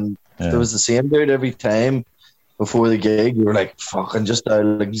 and there was the same dude every time before the gig. You were like fucking just out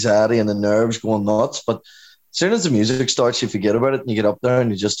of anxiety and the nerves going nuts. But as soon as the music starts, you forget about it and you get up there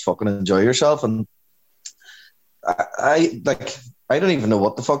and you just fucking enjoy yourself. And I don't even know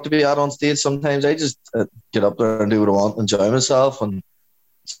what the fuck to be at on stage sometimes. I just get up there and do what I want, enjoy myself, and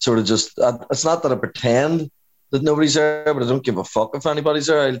sort of just it's not that I pretend that nobody's there, but I don't give a fuck if anybody's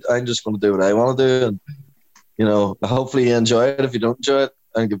there. I'm just going to do what I want to do, and hopefully you enjoy it. If you don't enjoy it,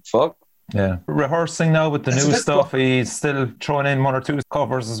 I don't give a fuck. Yeah. Rehearsing now with the new stuff, he's still throwing in 1 or 2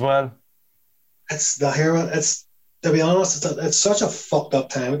 covers as well. It's the hero. It's, to be honest, it's such a fucked up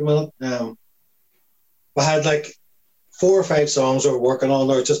time at the minute. We had 4 or 5 songs we were working on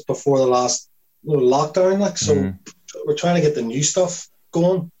there just before the last lockdown, so we're trying to get the new stuff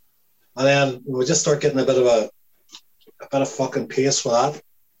going, and then we just start getting a bit of fucking pace with that.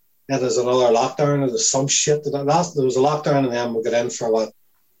 And there's another lockdown, or there's some shit there was a lockdown, and then we got in for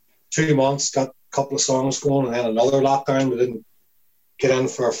 2 months, got a couple of songs going, and then another lockdown. We didn't get in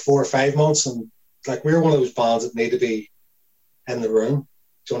for 4 or 5 months, and we were one of those bands that need to be in the room.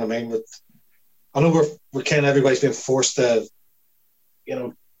 Do you know what I mean? I know we're kind of, everybody's been forced to,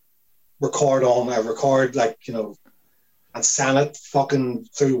 record and send it fucking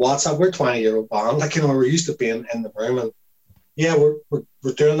through WhatsApp. We're a 20-year-old band, we're used to being in the room, and yeah,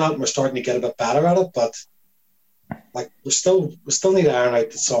 we're doing that, and we're starting to get a bit better at it, but we still need to iron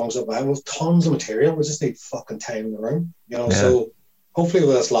out the songs that we have tons of material. We just need fucking time in the room, So hopefully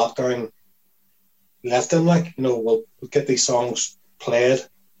with this lockdown lifting, we'll get these songs played,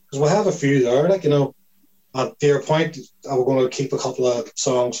 because we'll have a few there, and to your point, we're going to keep a couple of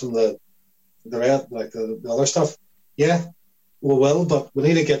songs from the other stuff. Yeah, we will, but we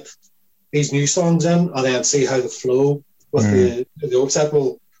need to get these new songs in and then see how they flow with the old set.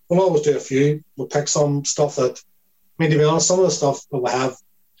 We'll always do a few. We'll pick some stuff that, to be honest, some of the stuff that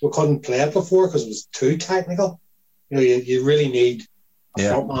we couldn't play it before because it was too technical. You really need a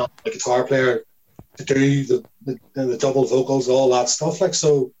frontman, a guitar player, to do the double vocals, all that stuff. Like,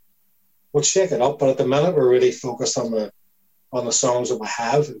 so we'll shake it up. But at the minute, we're really focused on the songs that we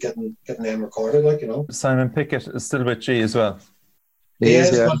have and getting them recorded. Like, you know, Simon Pickett is still with G as well. He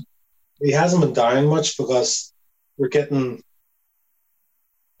is, but he hasn't been down much because we're getting,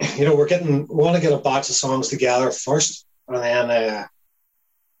 we want to get a batch of songs together first, and then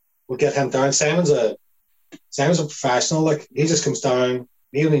we'll get him down. Simon's a professional. Like, he just comes down.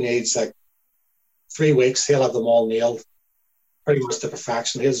 He only needs like 3 weeks. He'll have them all nailed, pretty much to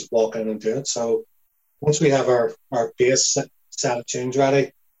perfection. He'll just walk in and do it. So once we have our base set of tunes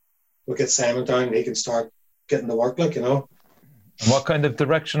ready, we'll get Simon down and he can start getting to work, like, you know. And what kind of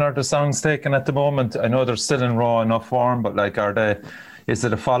direction are the songs taking at the moment? I know they're still in raw enough form, but like, is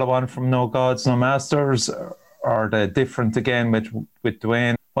it a follow-on from No Gods, No Masters? Or are they different again with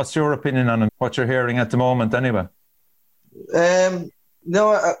Duane? What's your opinion on what you're hearing at the moment anyway?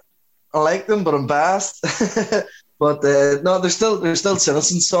 No, I like them, but I'm biased. But no, they're still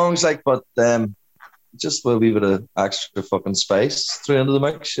Sinocence songs, like, but just a wee bit of extra fucking spice through into the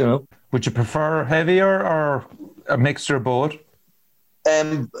mix, you know. Would you prefer heavier or a mixture of both?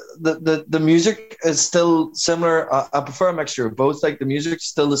 The music is still similar. I prefer a mixture of both. Like, the music's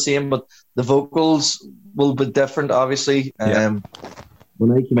still the same, but the vocals will be different, obviously.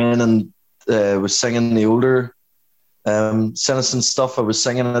 When I came in and was singing the older Sinocence stuff, I was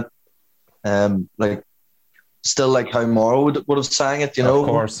singing it like still like how Morrow would have sang it, you know. Of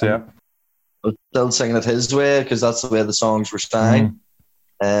course, yeah. I was still singing it his way because that's the way the songs were sang.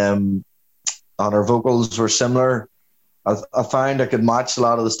 And our vocals were similar. I found I could match a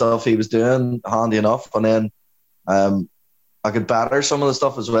lot of the stuff he was doing handy enough, and then I could batter some of the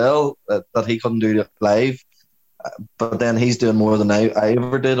stuff as well that he couldn't do live. But then he's doing more than I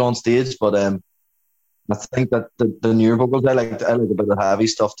ever did on stage. But I think that the newer vocals, I like a bit of heavy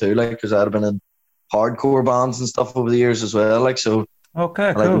stuff too, like, because I'd have been in hardcore bands and stuff over the years as well, like, so.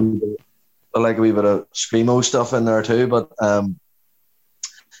 Okay, cool. I like a wee bit of screamo stuff in there too, but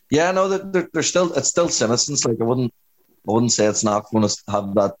yeah, no, they're still, it's still Sinocence. Like, I wouldn't say it's not going to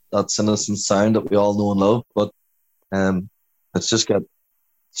have that Sinocence sound that we all know and love, but it's just got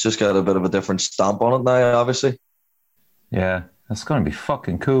a bit of a different stamp on it now, obviously. Yeah, it's going to be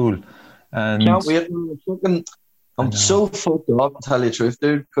fucking cool. And can't wait. I'm so fucked up, to tell you the truth,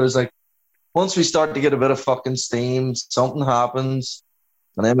 dude, because like, once we start to get a bit of fucking steam, something happens,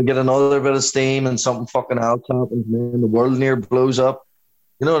 and then we get another bit of steam and something fucking else happens, man, the world near blows up.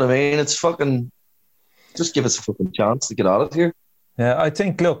 You know what I mean? It's fucking, just give us a fucking chance to get out of here. Yeah, I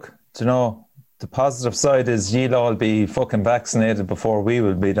think, look, the positive side is you'll all be fucking vaccinated before we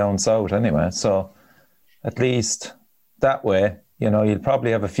will be down south anyway. So at least that way, you'll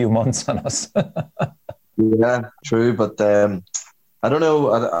probably have a few months on us. Yeah, true. But I don't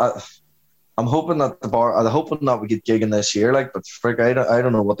know. I'm hoping that we get gigging this year. Like, but frick, I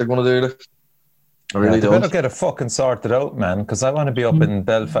don't know what they're going to do. Like, I really don't. They better get it fucking sorted out, man, because I want to be up in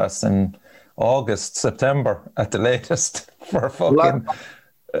Belfast in August, September at the latest for fucking. Well,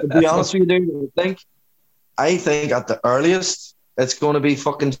 to be honest with you, dude, I think at the earliest it's going to be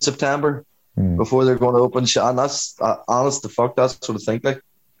fucking September before they're going to open shit. And that's honest to fuck. That's what I think. Like,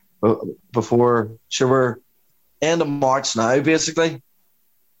 before, sure, we're end of March now, basically.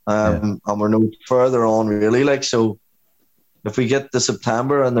 And we're no further on, really. Like, so if we get to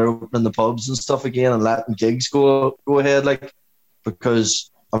September and they're opening the pubs and stuff again and letting gigs go ahead, like,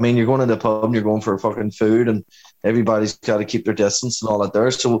 because I mean, you're going into a pub and you're going for fucking food and everybody's got to keep their distance and all that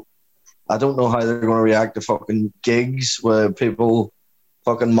there. So I don't know how they're going to react to fucking gigs where people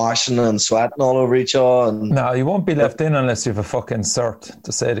fucking moshing and sweating all over each other. And no, you won't be left in unless you have a fucking cert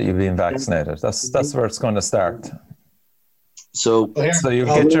to say that you've been vaccinated. That's where it's going to start. So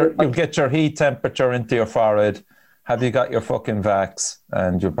you'll get your heat temperature into your forehead. Have you got your fucking vax?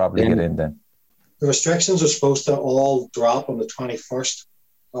 And you'll probably get in then. The restrictions are supposed to all drop on the 21st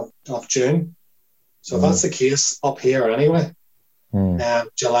of June. So if that's the case up here anyway,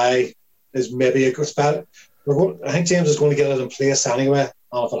 July is maybe a good spot. I think James is going to get it in place anyway.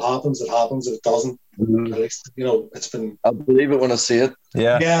 And if it happens, it happens. If it doesn't, at least, it's been... I'll believe it when I see it.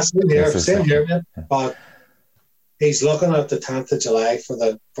 Yeah, same here, man. But he's looking at the 10th of July for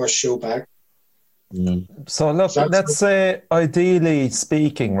the first show back. So look, let's say ideally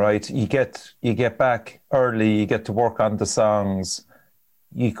speaking, right, you get back early, you get to work on the songs.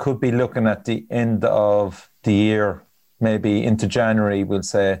 You could be looking at the end of the year, maybe into January, we'll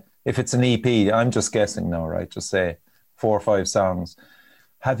say. If it's an EP, I'm just guessing now, right? Just say 4 or 5 songs.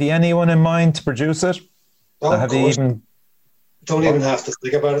 Have you anyone in mind to produce it? Oh, have you even... Don't even have to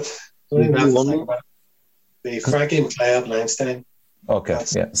think about it. Don't even have to think about it. The Frankie McLeod and Einstein. Okay,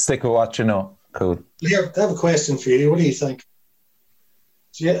 stick with what you know. Cool. Here, I have a question for you. What do you think?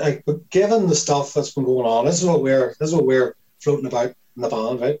 So, yeah, like, but given the stuff that's been going on, this is what we're floating about in the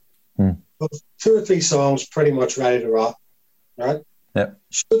band, right? But 2 or 3 songs pretty much ready to rock, right? Yeah.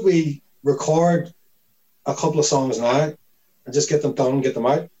 Should we record a couple of songs now and just get them done, get them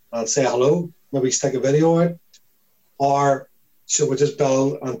out, and say hello? Maybe stick a video out, or should we just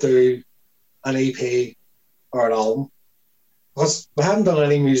build and do an EP or an album? Because we haven't done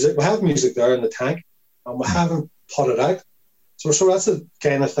any music. We have music there in the tank, and we haven't put it out. So that's the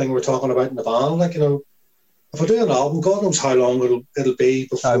kind of thing we're talking about in the band. Like, if we do an album, God knows how long it'll be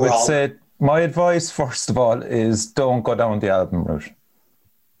before. I would say my advice, first of all, is don't go down the album route.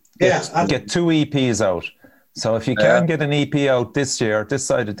 Get 2 EPs out. So if you can get an EP out this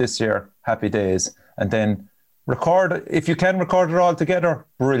side of this year, happy days. And then if you can record it all together,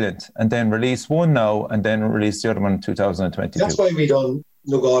 brilliant. And then release one now and then release the other one in 2022. That's why we done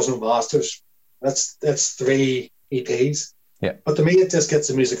No Gods, No Masters. That's 3 EPs. Yeah. But to me, it just gets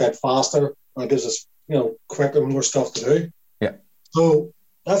the music out faster and it gives us, quicker, more stuff to do. Yeah. So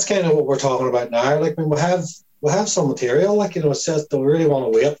that's kind of what we're talking about now. Like, we'll have some material. Like, it's just, do we really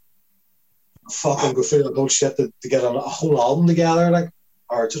want to wait? Fucking go through the whole shit to get a whole album together, like,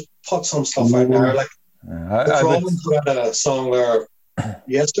 or just put some stuff out there. Like, Rollins put out a song there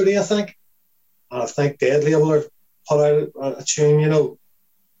yesterday, I think, and I think Deadly will put out a tune.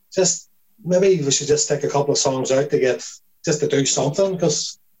 Just maybe we should just stick a couple of songs out to do something,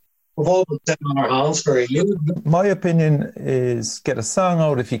 because we've all been sitting on our hands for a year. My opinion is get a song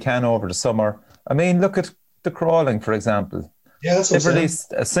out if you can over the summer. I mean, look at The Crawling, for example. Yeah, that's what they've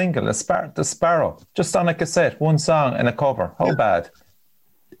released a single, The Sparrow, just on a cassette, one song and a cover. How bad?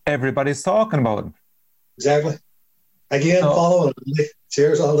 Everybody's talking about it. Exactly. Again, following it.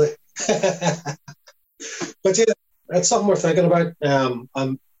 Cheers all day. But yeah, that's something we're thinking about.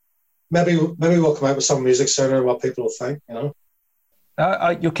 And maybe we'll come out with some music sooner and what people will think,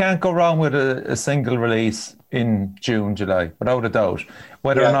 You can't go wrong with a single release in June, July, without a doubt.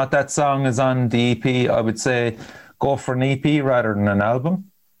 Whether or not that song is on the EP, I would say go for an EP rather than an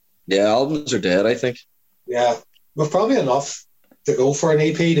album. Yeah, albums are dead, I think. Yeah, we've probably enough to go for an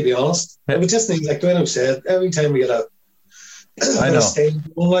EP, to be honest. Yeah. We just need, like Duane said, every time we get a stage,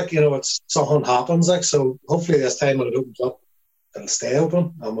 it's something happens, like, so hopefully this time when it opens up, it'll stay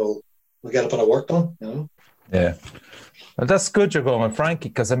open and we'll get a bit of work done, Yeah. Well, that's good you're going with Frankie,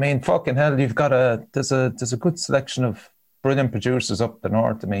 because I mean, fucking hell, you've got there's a good selection of brilliant producers up the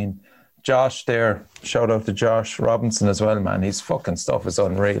north. I mean, Josh there, shout out to Josh Robinson as well, man. His fucking stuff is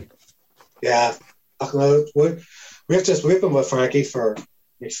unreal. Yeah. We've been with Frankie for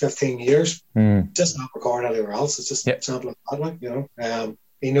 15 years. Just not recording anywhere else. It's just sampling that, like,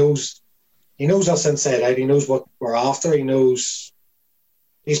 he knows us inside out. He knows what we're after. He knows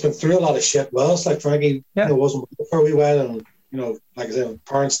he's been through a lot of shit with us. Like, Frankie wasn't for a wee while, and like I said,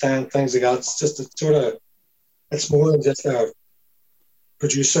 parent stand, things like that. It's just it's more than just a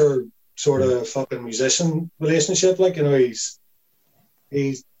producer sort of fucking musician relationship. Like, he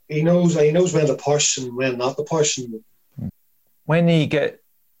knows when to push and when not to push. And when you get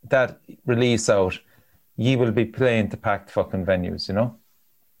that release out, you will be playing to packed fucking venues,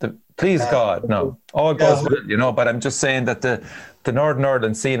 Please God, no. All goes well, but I'm just saying that the Northern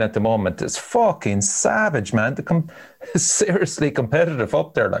Ireland scene at the moment is fucking savage, man. It's seriously competitive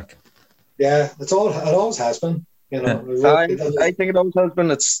up there, like. Yeah, it always has been. I think it always has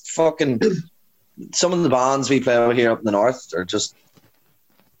been. It's fucking some of the bands we play out here up in the north are just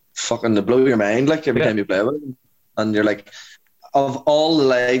fucking to blow your mind, like, every time you play with them. And you're like, of all the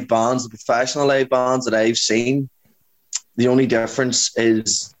live bands, the professional live bands that I've seen, the only difference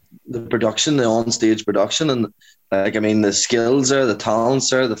is the production, the on-stage production. And, like, I mean, the skills there, the talents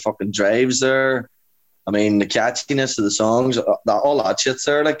there, the fucking drives there. I mean, the catchiness of the songs, all that shit's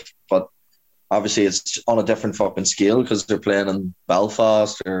there, like. But obviously it's on a different fucking scale because they're playing in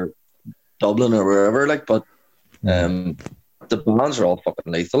Belfast or Dublin or wherever, like. But the bands are all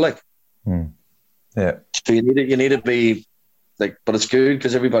fucking lethal, like. Yeah. So you need to be like, but it's good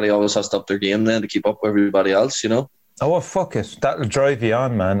because everybody always has to up their game then to keep up with everybody else, Oh, well, fuck it. That'll drive you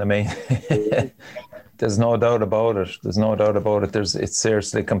on, man. I mean, there's no doubt about it. It's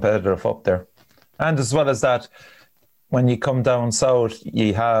seriously competitive up there. And as well as that, when you come down south,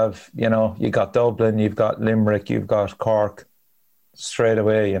 you have, you got Dublin, you've got Limerick, you've got Cork straight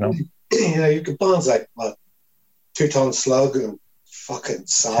away, you could bands like 2 Ton Slug and fucking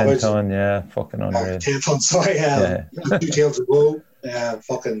Savage. 10 Ton, yeah, fucking unreal. 10 Ton, sorry, Two Tails of Woe,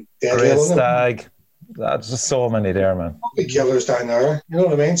 fucking Deadly. Grey Stag. There's just so many there, man. Big killers down there, you know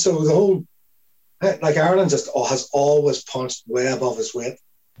what I mean? So the whole, like, Ireland just has always punched way above his weight.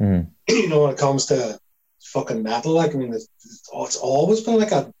 when it comes to fucking metal, like, I mean, it's always been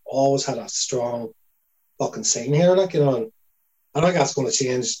like always had a strong fucking scene here, like, and I don't think that's going to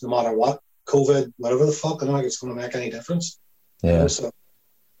change no matter what, COVID, whatever the fuck. I don't think it's going to make any difference. Yeah. So,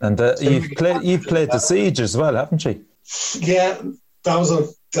 and you've played the Siege as well, haven't you? Yeah, that was a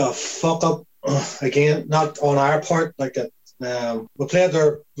fuck up again. Not on our part. Like we played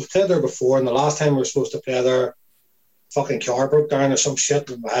there before, and the last time we were supposed to play there, fucking car broke down or some shit,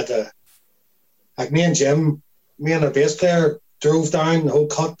 and we had to. Like me and Jim, me and our bass player drove down the whole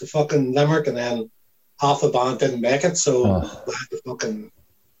cut to fucking Limerick, and then half the band didn't make it, so we had to fucking.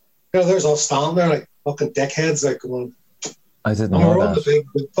 There's us standing there like fucking dickheads, like going. I didn't know that.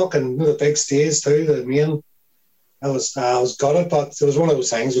 The big stage too. The main. I was gutted, but it was one of those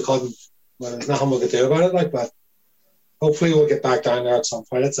things we couldn't. Well, there's nothing we could do about it. Like, but hopefully we'll get back down there at some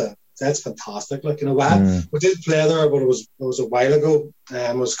point. That's fantastic. Like, we did play there, but it was a while ago.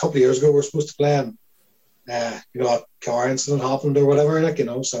 It was a couple of years ago. We were supposed to play, and a car incident happened or whatever. Like,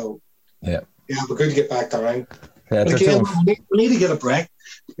 so yeah, we're good to get back down. Yeah, but again, we need to get a break.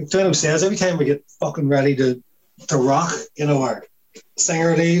 Like Duane says, every time we get fucking ready to rock, our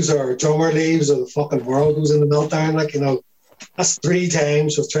singer leaves or drummer leaves or the fucking world goes in the meltdown. Like, that's 3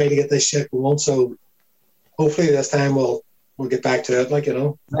 times we've tried to get this shit going. So hopefully this time we'll get back to it. Like,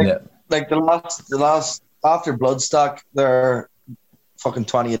 like the last after Bloodstock, there, fucking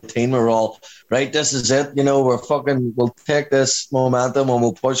 2018, we were all right. This is it. We'll take this momentum and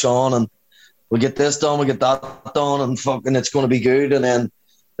we'll push on and we'll get this done. We'll get that done, and fucking it's going to be good. And then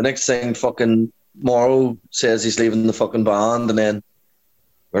the next thing, fucking Morrow says he's leaving the fucking band, and then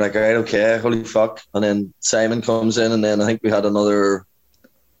we're like, all right, okay, holy fuck. And then Simon comes in, and then I think we had another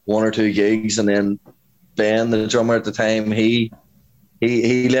 1 or 2 gigs, and then Ben, the drummer at the time, he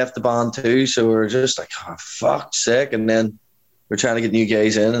left the band too. So we're just like, oh, fuck's sake. And then we're trying to get new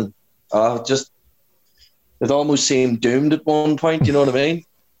guys in, and it almost seemed doomed at one point. You know what I mean?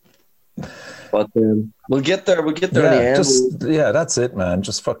 But we'll get there. We'll get there in the end. That's it, man.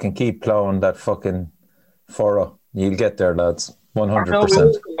 Just fucking keep plowing that fucking furrow. You'll get there, lads.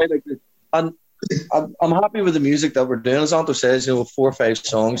 100%. And I'm happy with the music that we're doing. As Anto says, 4 or 5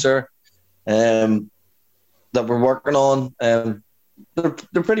 songs there that we're working on.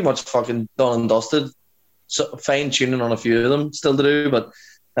 They're pretty much fucking done and dusted. So fine tuning on a few of them still to do, but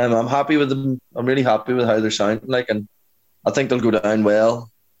I'm happy with them. I'm really happy with how they're sounding. Like, and I think they'll go down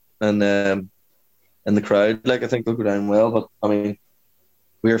well. And in the crowd, like, I think they'll go down well. But I mean,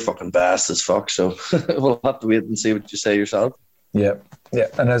 we're fucking vast as fuck, so we'll have to wait and see what you say yourself. Yeah.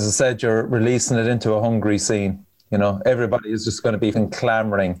 And as I said, you're releasing it into a hungry scene. Everybody is just going to be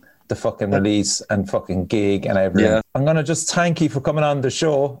clamoring the fucking release and fucking gig and everything. Yeah. I'm going to just thank you for coming on the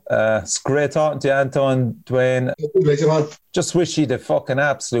show. It's great talking to you, Anto and Duane. Just wish you the fucking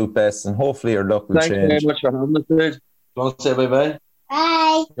absolute best, and hopefully your luck will change. Thank you very much for having us, dude. Do you want to say bye-bye?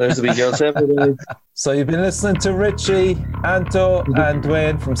 Bye. There's the big girl. Say bye-bye. So you've been listening to Richie, Anto and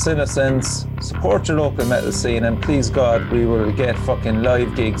Duane from Sinocence. Support your local metal scene, and please God, we will get fucking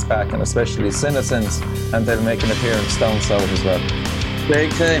live gigs back, and especially Sinocence, and they'll make an appearance down south as well.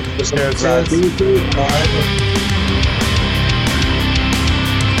 Big time. Cheers, lads.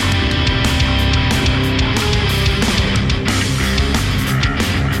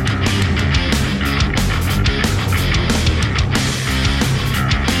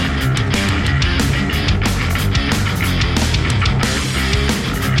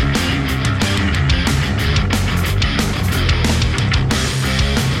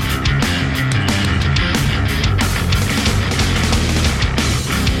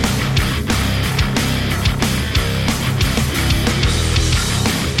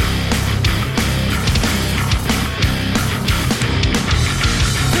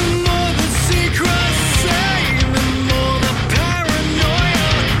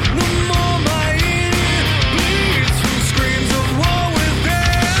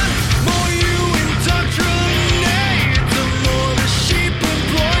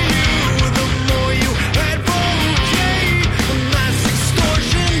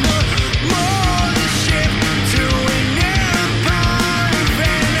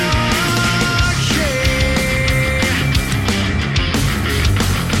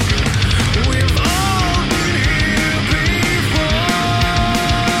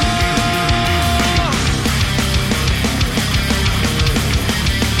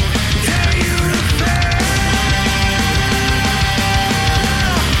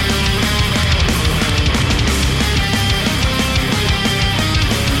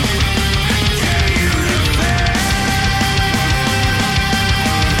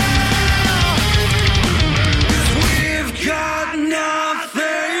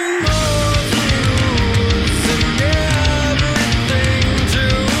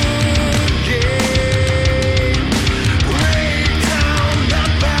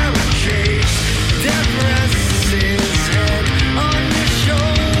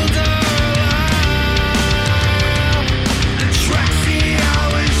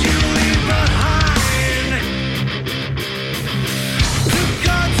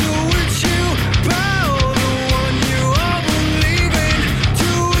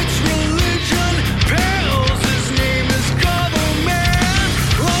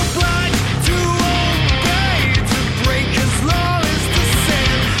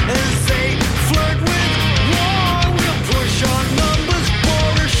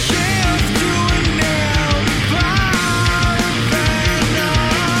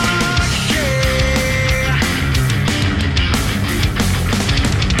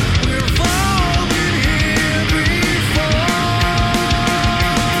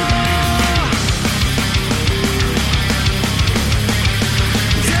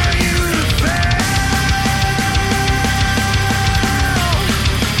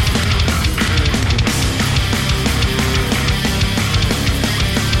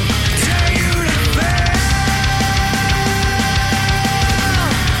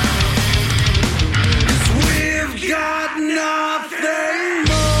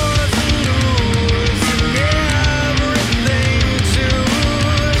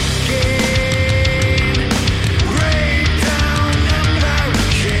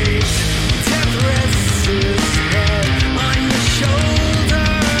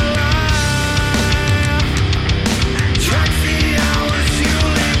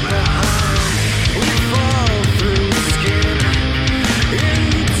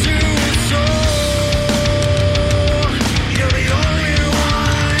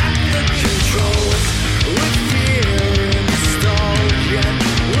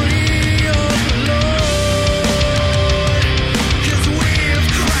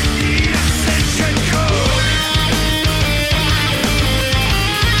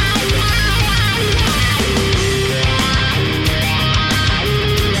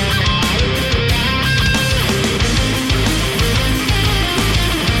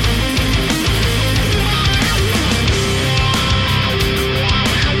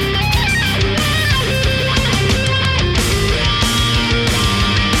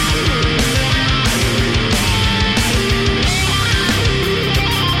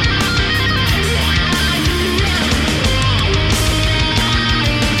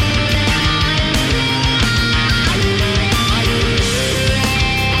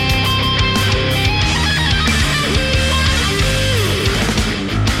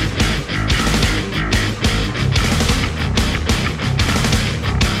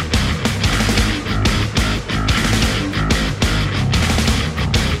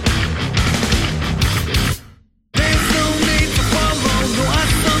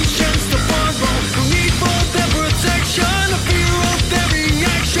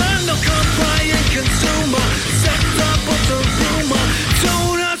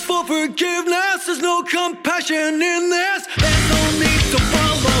 you knew